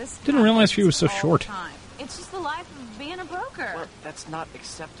 Okay, this... Didn't realize she was so all short. time. It's just the life of being a broker. Look, that's not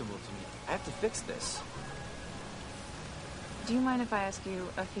acceptable to me. I have to fix this. Do you mind if I ask you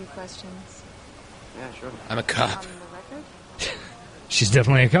a few questions? Yeah, sure. I'm a cop. On the record? She's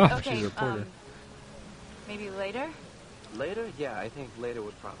definitely a cop. Okay, She's a reporter. Maybe later? Later? Yeah, I think later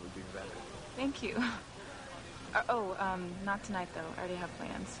would probably be better. Thank you. Not tonight, though. I already have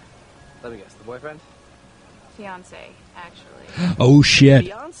plans. Let me guess, the boyfriend? Fiancé, actually. Oh, shit.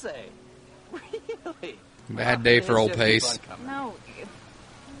 Fiancé? Really? Bad day for old Pace. No.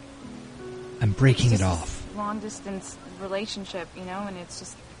 I'm breaking it off. Long-distance relationship, you know, and it's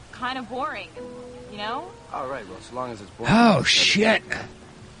just kind of boring, you know? All right, well, as long as it's boring. Oh, shit.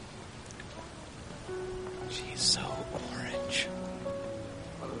 She's so orange.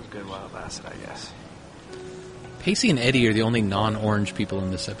 Well, it was good while it lasted, I guess. Pacey and Eddie are the only non-orange people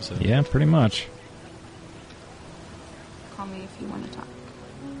in this episode. Yeah, pretty much. Call me if you want to talk.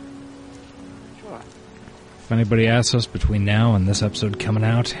 Sure. If anybody asks us between now and this episode coming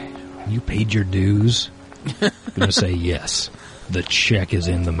out, you paid your dues? I'm going to say yes. The check is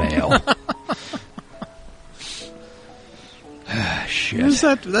in the mail. Shit. Is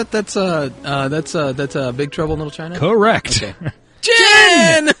that? That's Big Trouble in Little China? Correct. Okay.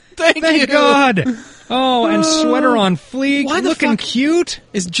 Jen! Thank you! God! Oh, and sweater on fleek, Why the looking fuck cute.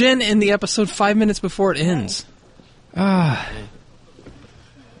 Is Jen in the episode 5 minutes before it ends?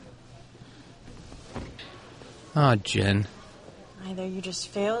 Jen. Either you just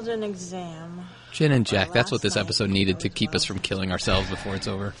failed an exam. Jen and Jack, that's what this episode needed to keep us from killing ourselves before it's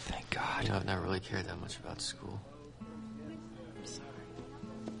over. Thank God. You know, I've never really cared that much about school. I'm sorry.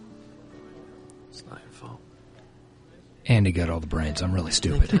 It's not your fault. Andy got all the brains. I'm really I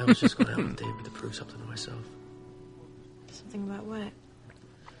stupid. think I was just going out with David to prove something to myself. Something about what?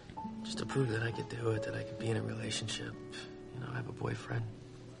 Just to prove that I could do it, that I could be in a relationship. You know, I have a boyfriend.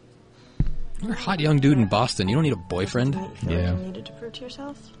 You're a hot young dude in Boston. You don't need a boyfriend. Yeah. You needed to prove to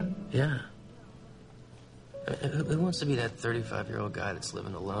yourself? Yeah. Who wants to be that 35-year-old guy that's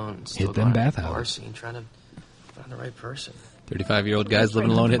living alone and still Hit them going to the bathhouses. bar scene trying to find the right person? 35-year-old guys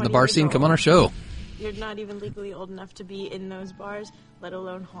living alone hitting the bar scene. Come on our show. You're not even legally old enough to be in those bars, let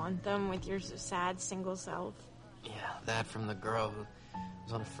alone haunt them with your sad single self. Yeah, that from the girl who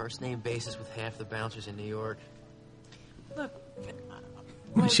was on a first-name basis with half the bouncers in New York. Look,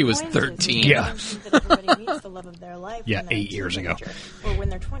 When she was 13. Yeah. I don't think that everybody meets the love of their life. Yeah, when they're a 8 years ago. teenager, or when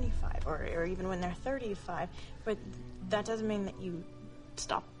they're 25, or even when they're 35. But that doesn't mean that you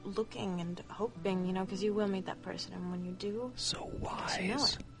stop looking and hoping, you know, because you will meet that person, and when you do, so you know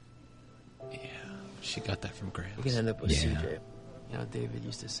wise. it. She got that from Graham. You can end up with Yeah. CJ. You know, David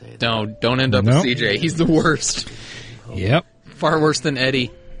used to say that. Don't end up Nope. with CJ. He's the worst. Yep. Far worse than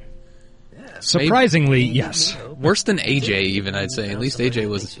Eddie. Surprisingly, yes. Worse than AJ, even, I'd say. At least AJ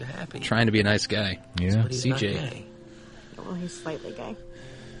was trying to be a nice guy. Yeah. CJ. Well, he's slightly gay.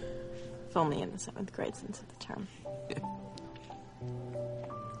 If only in the 7th grade sense of the term. It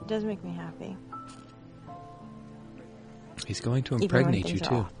does make me happy. He's going to Even when impregnate you, things are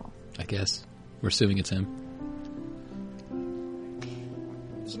too. awful. I guess. We're assuming it's him.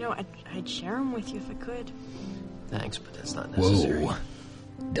 You know, I'd share him with you if I could. Thanks, but that's not necessary. Whoa.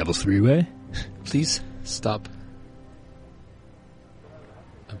 Devil's three-way? Please stop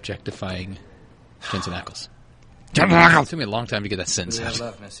objectifying Jensen Ackles. Jensen Ackles! It took me a long time to get that sentence What do out. you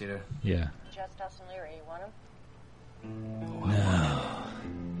have left, Miss Eater? Yeah. Just Dustin Leary, you want him? No.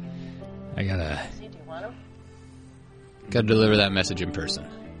 I gotta... See, do you want him? Gotta deliver that message in person.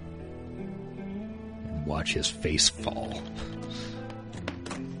 watch his face fall.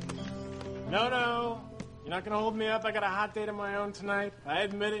 No. You're not gonna hold me up. I got a hot date of my own tonight. I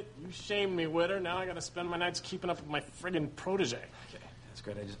admit it. You shamed me, Witter. Now I gotta spend my nights keeping up with my friggin' protege. Okay, that's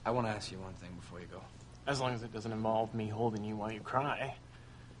great. I want to ask you one thing before you go. As long as it doesn't involve me holding you while you cry.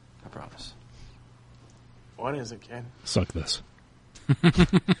 I promise. What is it, kid? Suck this.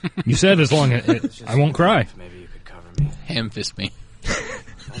 You said as long as I won't cry. Maybe you could cover me. Ham fist me.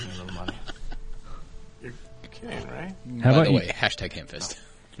 Only a little money. You're kidding, right? How By about the you- way, hashtag ham fist.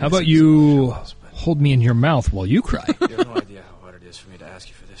 How about you hold me in your mouth while you cry? You have no idea how hard it is for me to ask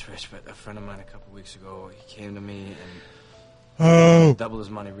you for this, Rich, but a friend of mine a couple weeks ago, he came to me and doubled his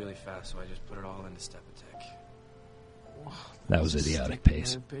money really fast, so I just put it all into Stepatech. That was idiotic,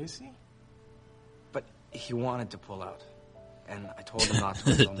 Pace. But he wanted to pull out, and I told him not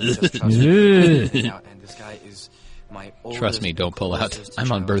to. I told him to just trust me. And this guy is my oldest, Trust me, don't pull out. closest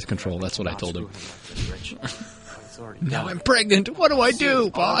I'm on child. birth control. That's what I Not told him. screw him like this, Rich. Now I'm pregnant. What do I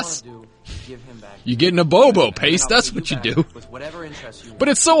do, boss? All I wanna do is give him back. You getting a bobo, Pace. That's what you do. With whatever interest you But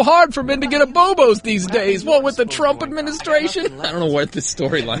it's so hard for men to get a bobos these days. What with the Trump administration? I don't know what the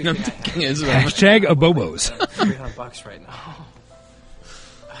storyline I'm thinking is. Hashtag a bobos. $300 right now.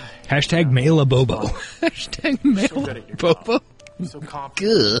 Hashtag mail a bobo. Hashtag mail a bobo. So confident.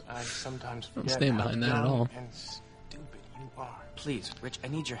 Good. I sometimes Don't forget stand how behind that at young all. and stupid you are. Please, Rich, I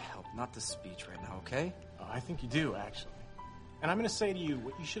need your help, not the speech right now, okay? Oh, I think you do, actually. And I'm going to say to you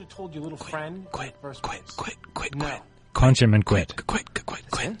what you should have told your little friend. Quit. Punch him and quit.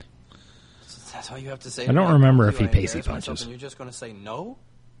 That's all you have to say. I don't remember if he Pacey punches. And you're just going to say no?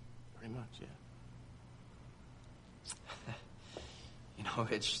 Pretty much, yeah. You know,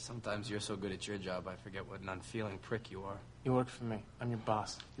 Rich, sometimes you're so good at your job, I forget what an unfeeling prick you are. You work for me. I'm your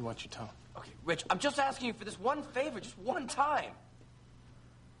boss. You watch your tone. Okay, Rich, I'm just asking you for this one favor, just one time.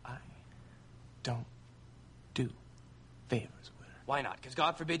 Don't do favors. Why not? Because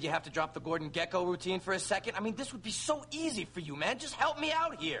God forbid you have to drop the Gordon Gekko routine for a second? I mean, this would be so easy for you, man. Just help me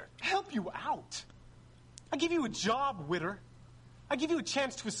out here. Help you out? I give you a job, Witter. I give you a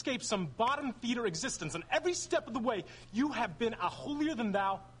chance to escape some bottom feeder existence, and every step of the way, you have been a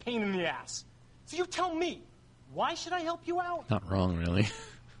holier-than-thou pain in the ass. So you tell me, why should I help you out? Not wrong, really.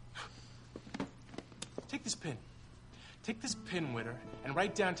 Take this pin. Take this pin, Witter, and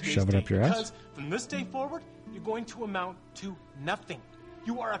write down today's Shove it date. up your ass? Because from this day forward, you're going to amount to nothing.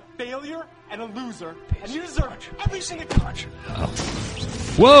 You are a failure and a loser, and you deserve everything that comes.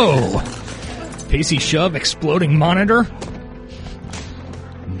 Whoa! Pacey shove, exploding monitor.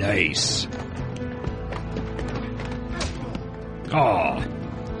 Nice. Aw.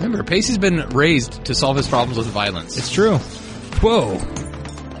 Remember, Pacey's been raised to solve his problems with violence. It's true. Whoa.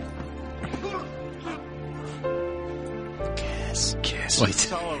 Kiss. Wait.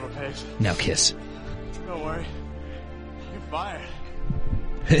 It's all over, Paige. Now kiss. Don't worry. You're fired.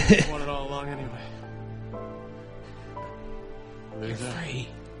 I want it all along anyway. You're free.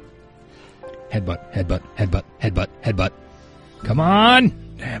 Headbutt. Come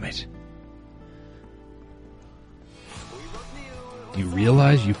on! Damn it. You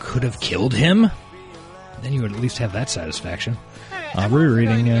realize you could have killed him? Then you would at least have that satisfaction.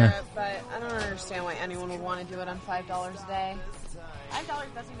 Rereading, But I don't understand why anyone would want to do it on $5 a day.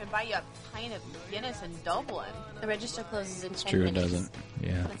 $5 doesn't even buy you a pint of Guinness in Dublin. The register closes in 10 true, it minutes. doesn't.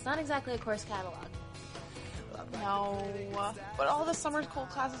 Yeah. But it's not exactly a course catalog. No, but all the summer school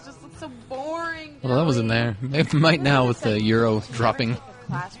classes just look so boring. Well, that wasn't there. It might now with the euro dropping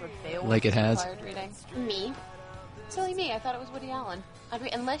Class where Beowulf like it has. required reading. Me? Silly me, I thought it was Woody Allen. Audrey,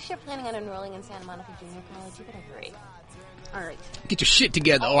 unless you're planning on enrolling in Santa Monica Junior College, you better hurry. All right. Get your shit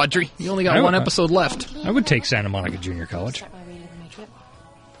together, Audrey. You only got one episode left. I would take Santa Monica Junior College. Start my reading of my trip.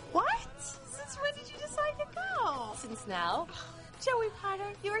 What? Since when did you decide to go? Since now. Joey Potter,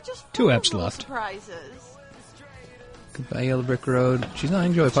 you were just 2 full eps of little left. surprises. Goodbye, Yellow Brick Road. She's not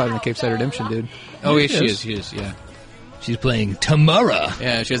enjoying Potter in Cape Side Redemption, dude. Oh, yeah, she is, yeah. She's playing Tamara.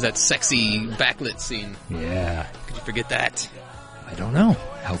 Yeah, she has that sexy backlit scene. Yeah. Could you forget that? I don't know.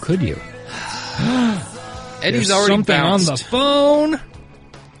 How could you? Eddie's There's already something bounced. on the phone.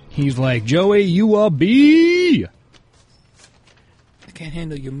 He's like, Joey, you a bee. I can't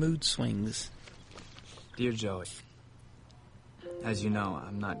handle your mood swings. Dear Joey, as you know,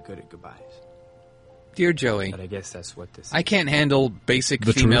 I'm not good at goodbyes. Dear Joey, But I guess that's what this is. I can't handle basic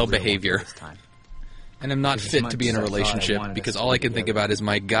The female truth. behavior. And I'm not As fit much to be in as a I thought I relationship wanted because us all to I be can think together, about is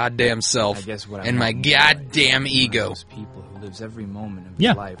my goddamn self I guess what I and my want goddamn is ego. those people who lives every moment of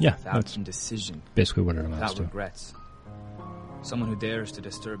Yeah, their life yeah, without that's indecision, basically what it amounts without to. regrets. Someone who dares to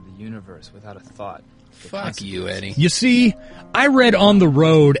disturb the universe without a thought. The Fuck you, Eddie. You see, I read On the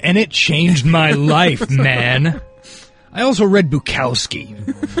Road, and it changed my life, man. I also read Bukowski.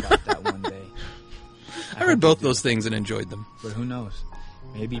 I read both those things and enjoyed them. But who knows?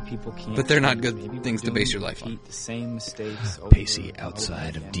 Maybe people can't. But they're not choose. good Maybe we're things to doomed base your life on. repeat the same mistakes over Pacey and over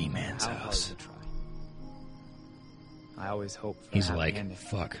outside of again, D-Man's no matter how hard house. we try. I always hope for He's a happy like, ending.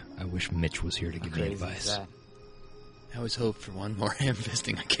 fuck, I wish Mitch was here to give me Crazy is advice. that? I always hope for one more ham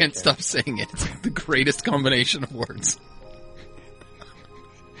fisting. I can't stop saying it. It's the greatest combination of words.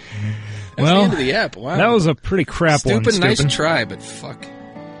 That's Well, the end of the app. Wow. that was a pretty crap one, Stupid, nice Stupid. try, but fuck.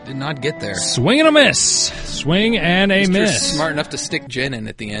 Did not get there. Swing and a miss. Swing and a At least you're miss. smart enough to stick Jen in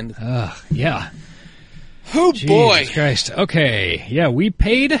at the end. Yeah. Oh, Jesus boy. Christ. Okay. Yeah, we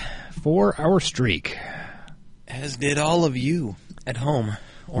paid for our streak. As did all of you at home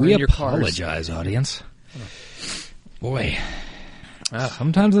or We in your cars. apologize, audience. Boy.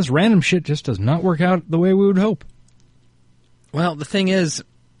 Sometimes this random shit just does not work out the way we would hope. Well, the thing is,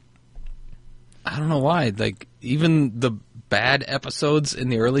 I don't know why. Like, even the bad episodes in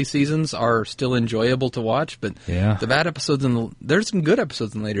the early seasons are still enjoyable to watch, but Yeah. the bad episodes there's some good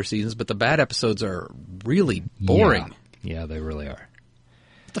episodes in later seasons, but the bad episodes are really boring. Yeah, they really are.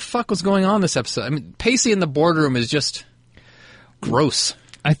 What the fuck was going on this episode? I mean, Pacey in the boardroom is just gross.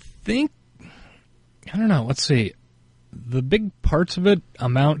 I think, I don't know, let's see. The big parts of it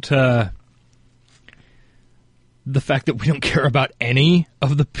amount to the fact that we don't care about any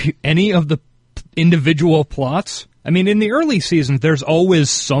of the individual plots. I mean, in the early seasons, there's always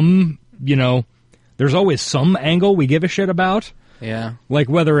some, there's always some angle we give a shit about. Yeah. Like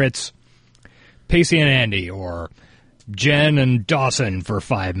whether it's Pacey and Andy or Jen and Dawson for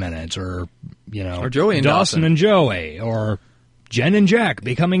 5 minutes or, Or Joey and Dawson. and Joey or Jen and Jack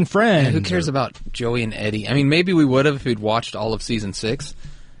becoming friends. Yeah, who cares about Joey and Eddie? I mean, maybe we would have if we'd watched all of season 6.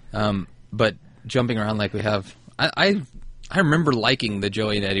 But jumping around like we have, I remember liking the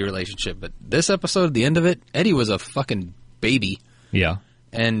Joey and Eddie relationship, but this episode, the end of it, Eddie was a fucking baby. Yeah.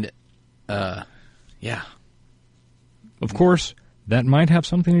 And, yeah. Of course, that might have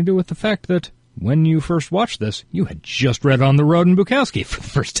something to do with the fact that when you first watched this, you had just read On the Road and Bukowski for the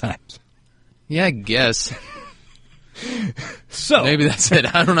first time. Yeah, I guess. So maybe that's it.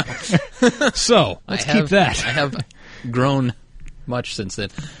 I don't know. So let's keep that. I have grown much since then.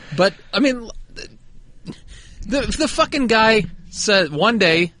 But, I mean, the fucking guy one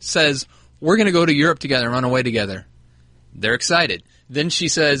day says, we're going to go to Europe together and run away together. They're excited. Then she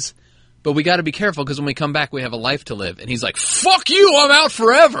says, but we got to be careful because when we come back, we have a life to live. And he's like, fuck you, I'm out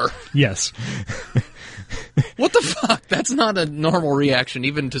forever. Yes. What the fuck? That's not a normal reaction,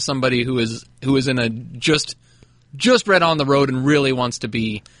 even to somebody who is in a just read On the Road and really wants to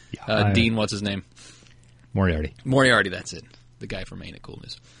be Dean, what's his name? Moriarty, that's it. The guy from Ain't It Cool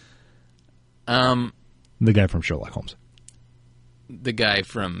News. The guy from Sherlock Holmes. The guy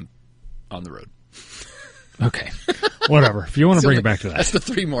from On the Road. Okay. Whatever. If you want to bring it back to that. That's the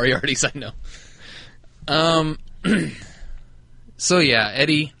 3 Moriartys I know. So yeah,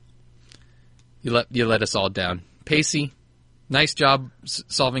 Eddie, you let us all down. Pacey, nice job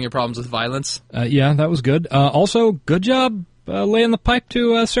solving your problems with violence. Yeah, that was good. Also, good job laying the pipe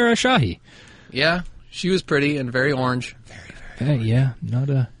to Sarah Shahi. Yeah, she was pretty and very orange. Yeah, not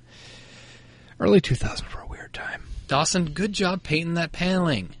early 2000s were a weird time. Dawson, good job painting that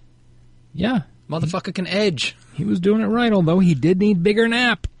paneling. Yeah. Motherfucker can edge. He was doing it right, although he did need bigger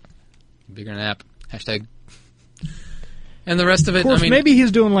nap. Bigger nap. Hashtag And the rest of it, Of course, I mean, maybe he's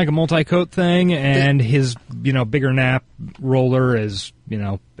doing like a multi-coat thing, and his, bigger nap roller is,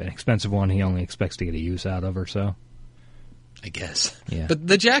 an expensive one he only expects to get a use out of or so. I guess. Yeah. But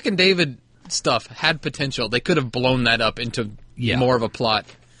the Jack and David stuff had potential. They could have blown that up into more of a plot.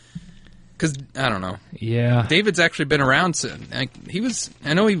 Because, I don't know. Yeah. David's actually been around. I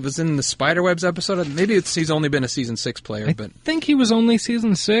know he was in the Spiderwebs episode. Maybe he's only been a season 6 player. But I think he was only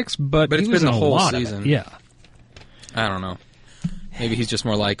season 6, but it's he was been in the a whole lot season. Of it. Yeah. I don't know. Maybe he's just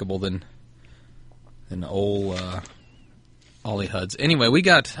more likable than old Ollie Huds. Anyway, we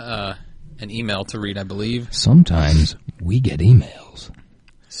got an email to read, I believe. Sometimes we get emails.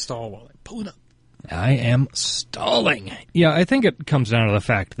 Stall while I pull it up. I am stalling. Yeah, I think it comes down to the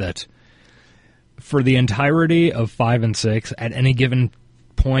fact that for the entirety of 5 and 6, at any given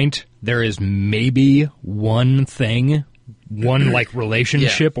point, there is maybe one thing, one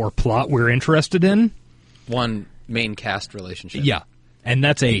relationship or plot we're interested in. One main cast relationship. Yeah, and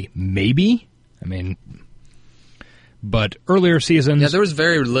that's a maybe. I mean, but earlier seasons... Yeah, there was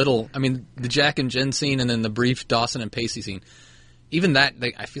very little. I mean, the Jack and Jen scene and then the brief Dawson and Pacey scene. Even that,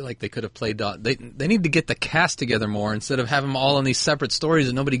 I feel like they could have played... They need to get the cast together more instead of having them all in these separate stories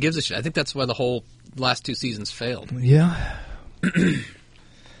that nobody gives a shit. I think that's why the whole last 2 seasons failed. Yeah.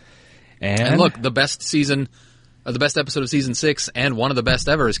 And look, the best season... the best episode of season 6 and one of the best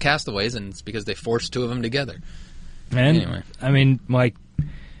ever is Castaways, and it's because they forced 2 of them together. And, anyway. I mean,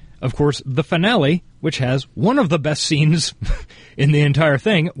 of course, the finale, which has one of the best scenes in the entire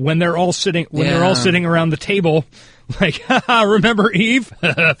thing, when they're all sitting around the table, haha, remember Eve?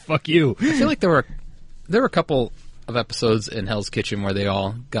 Fuck you. I feel like there were a couple of episodes in Hell's Kitchen where they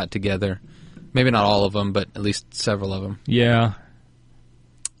all got together. Maybe not all of them, but at least several of them. Yeah.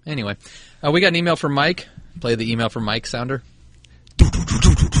 Anyway, we got an email from Mike. Play the email from Mike sounder.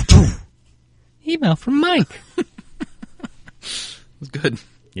 Email from Mike. It was good.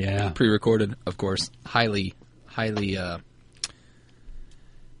 Yeah. Pre-recorded, of course. Highly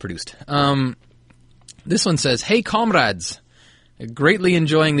produced. This one says, "Hey, comrades. Greatly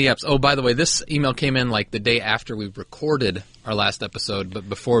enjoying the eps." Oh, by the way, this email came in the day after we recorded our last episode, but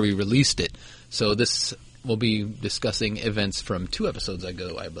before we released it. So this will be discussing events from 2 episodes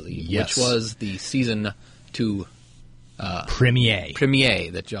ago, I believe. Yes. Which was the season 2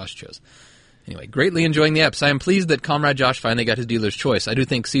 premiere that Josh chose. Anyway, greatly enjoying the eps. I am pleased that Comrade Josh finally got his dealer's choice. I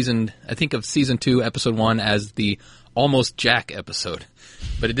think of season 2, episode 1 as the almost Jack episode,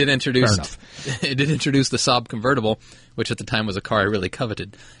 but it did introduce the Saab convertible, which at the time was a car I really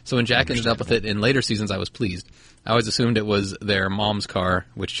coveted. So when Jack ended up with it in later seasons, I was pleased. I always assumed it was their mom's car,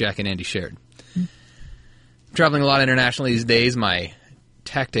 which Jack and Andy shared. Traveling a lot internationally these days, my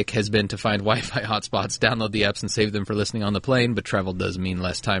tactic has been to find Wi-Fi hotspots, download the apps, and save them for listening on the plane, but travel does mean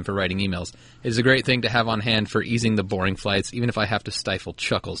less time for writing emails. It is a great thing to have on hand for easing the boring flights, even if I have to stifle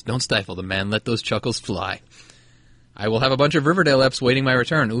chuckles. Don't stifle them, man. Let those chuckles fly. I will have a bunch of Riverdale eps waiting my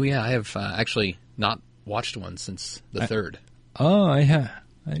return. Oh, yeah, I have actually not watched one since the 3rd. Oh, I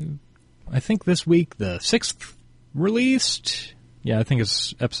think this week the 6th released. Yeah, I think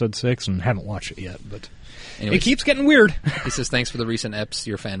it's episode 6, and haven't watched it yet, but... Anyways, it keeps getting weird. He says, "Thanks for the recent eps,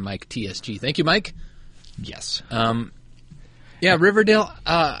 your fan Mike TSG." Thank you, Mike. Yes. Yeah, Riverdale.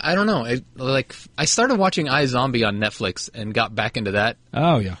 I don't know. I started watching iZombie on Netflix and got back into that.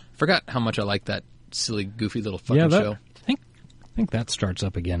 Oh yeah. Forgot how much I like that silly, goofy little fucking show. I think that starts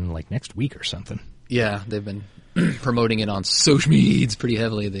up again next week or something. Yeah, they've been promoting it on social medias pretty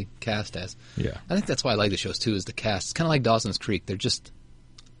heavily. The cast has. Yeah. I think that's why I like the shows too. Is the cast? It's kind of like Dawson's Creek. They're just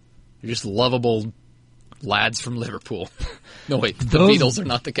lovable lads from Liverpool. No, wait. The Beatles are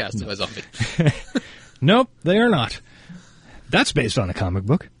not the cast of iZombie. Nope, they are not. That's based on a comic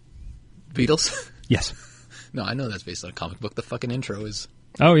book. Beatles? Yes. No, I know that's based on a comic book. The fucking intro is...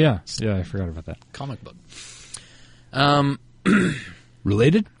 Oh, yeah. Yeah, I forgot about that. Comic book.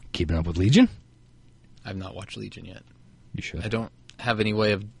 Related? Keeping Up with Legion? I've not watched Legion yet. You should. I don't have any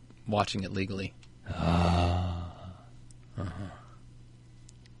way of watching it legally.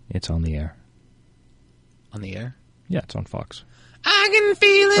 It's on the air. On the air? Yeah, it's on Fox. I can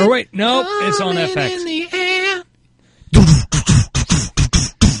feel it. Or wait, no, it's on FX. In the air.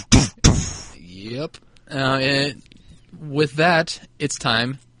 Yep. With that, it's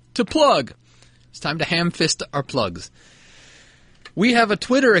time to plug. It's time to ham-fist our plugs. We have a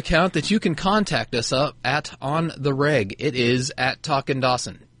Twitter account that you can contact us at on the reg. It is at Talkin'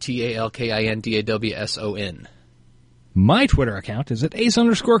 Dawson. TALKINDAWSON. My Twitter account is at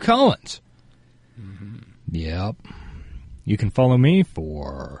Ace_Collins. Mm-hmm. Yep. You can follow me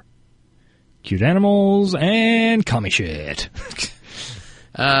for cute animals and commie shit.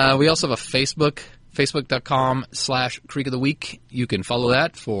 We also have a Facebook Facebook.com/Creek of the Week. You can follow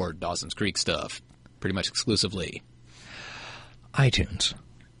that for Dawson's Creek stuff, pretty much exclusively. iTunes.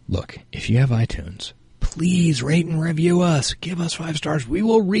 Look, if you have iTunes, please rate and review us. Give us 5 stars. We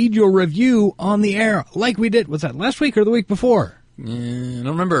will read your review on the air, like we did. Was that last week or the week before? I don't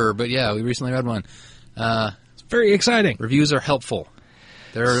remember, but yeah, we recently read one. It's very exciting. Reviews are helpful.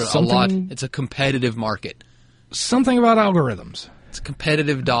 There are a lot. It's a competitive market. Something about algorithms. It's a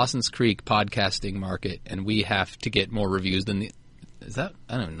competitive Dawson's Creek podcasting market, and we have to get more reviews than the... Is that?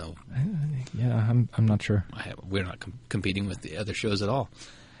 I don't know. Yeah, I'm not sure. We're not competing with the other shows at all.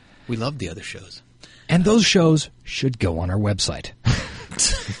 We love the other shows. And those shows should go on our website.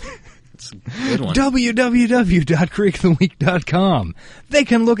 It's a good one. www.creekoftheweek.com. They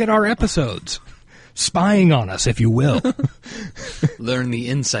can look at our episodes. Spying on us, if you will. Learn the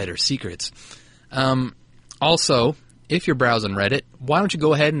insider secrets. Also, if you're browsing Reddit, why don't you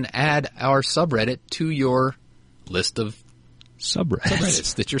go ahead and add our subreddit to your list of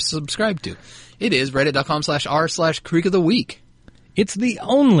subreddits that you're subscribed to. It is reddit.com/r/Creek of the Week. It's the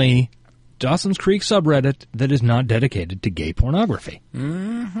only Dawson's Creek subreddit that is not dedicated to gay pornography.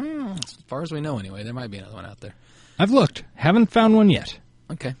 Mm-hmm. As far as we know, anyway. There might be another one out there. I've looked. Haven't found one yet.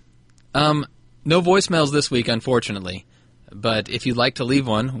 Okay. No voicemails this week, unfortunately. But if you'd like to leave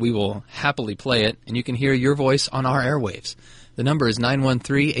one, we will happily play it, and you can hear your voice on our airwaves. The number is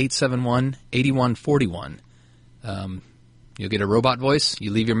 913-871-8141. You'll get a robot voice,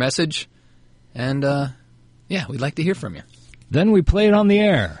 you leave your message, and, we'd like to hear from you. Then we play it on the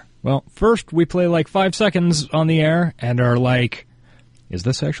air. Well, first we play like 5 seconds on the air and are like, is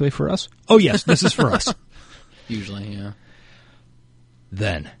this actually for us? Oh, yes, this is for us. Usually, yeah.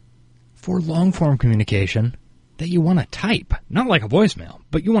 Then, for long-form communication that you want to type, not like a voicemail,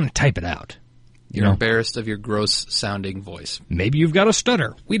 but you want to type it out. You're embarrassed of your gross-sounding voice. Maybe you've got a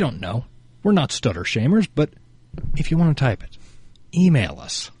stutter. We don't know. We're not stutter shamers, but if you want to type it, email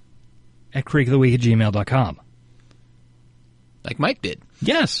us at creekoftheweek@gmail.com. Like Mike did.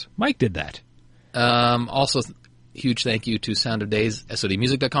 Yes, Mike did that. Also, huge thank you to Sound of Days,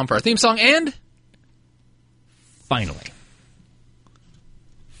 SODmusic.com for our theme song, and...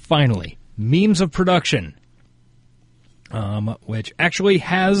 Finally, Memes of Production, which actually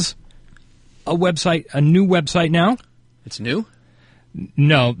has a website, a new website now. It's new?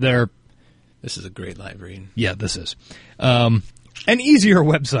 No, they're... This is a great live read. Yeah, this is. An easier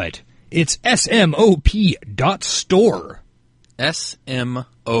website. It's smop.store.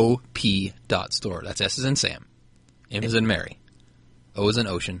 smop.store. That's S as in Sam. M as in Mary. O as in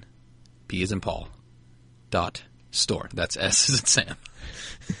Ocean. P as in Paul. .store. That's S as in Sam.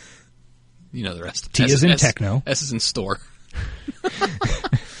 You know the rest. T as in techno. S as in store.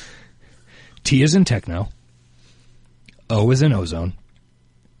 T as in techno. O as in ozone.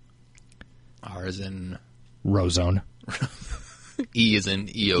 R as in... Rozone. E as in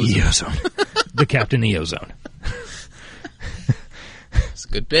eozone. Eozone. The Captain Eozone. It's a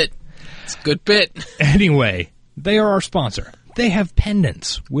good bit. It's a good bit. Anyway, they are our sponsor. They have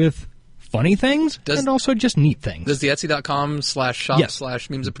pendants with funny things and also just neat things. Does the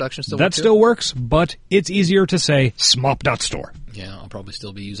Etsy.com/shop/memes of production still work? That still works, but it's easier to say smop.store. Yeah, I'll probably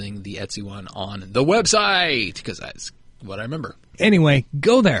still be using the Etsy one on the website because that's what I remember. Anyway,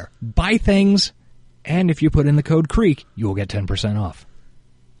 go there, buy things, and if you put in the code CREEK, you will get 10% off.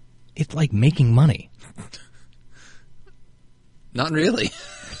 It's like making money. Not really.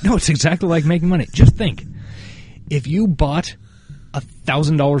 No, it's exactly like making money. Just think, if you bought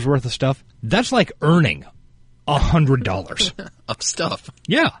 $1,000 worth of stuff, that's like earning $100 of stuff.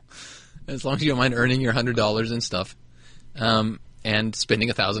 Yeah, as long as you don't mind earning your $100 in stuff, and spending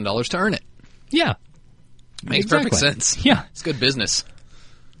 $1,000 to earn it. Yeah, makes perfect sense. Yeah, it's good business.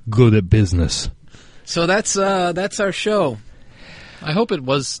 Good at business. So that's our show. I hope it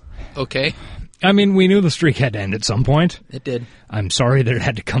was okay. I mean, we knew the streak had to end at some point. It did. I'm sorry that it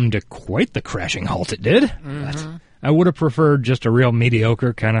had to come to quite the crashing halt it did. Mm-hmm. But I would have preferred just a real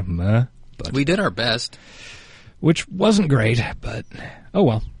mediocre kind of meh. But we did our best. Which wasn't great, but oh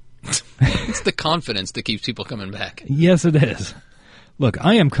well. It's the confidence that keeps people coming back. Yes, it is. Look,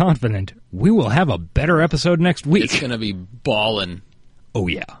 I am confident we will have a better episode next week. It's going to be ballin'. Oh,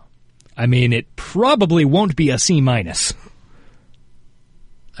 yeah. I mean, it probably won't be a C-.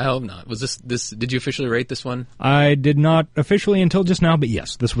 I hope not. Was this? Did you officially rate this one? I did not officially until just now, but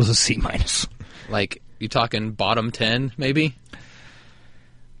yes, this was a C-. Like, you talking bottom 10, maybe?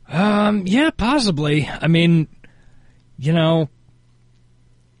 Yeah, possibly. I mean, you know,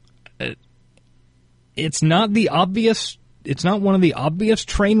 it's not the obvious. It's not one of the obvious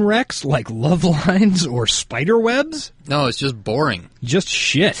train wrecks like Love Lines or Spiderwebs. No, it's just boring. Just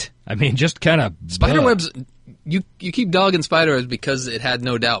shit. I mean, just kind of... Spiderwebs, you keep dogging Spiderwebs because it had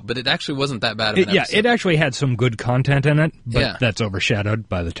no doubt, but it actually wasn't that bad of an episode. It actually had some good content in it, but that's overshadowed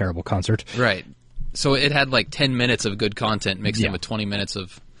by the terrible concert. Right. So it had like 10 minutes of good content mixed in with 20 minutes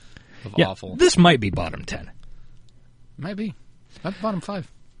of awful. This might be bottom 10. Might be. Might be bottom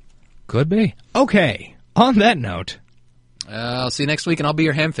 5. Could be. Okay. On that note... I'll see you next week, and I'll be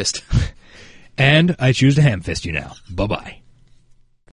your ham fist. And I choose to ham fist you now. Bye-bye.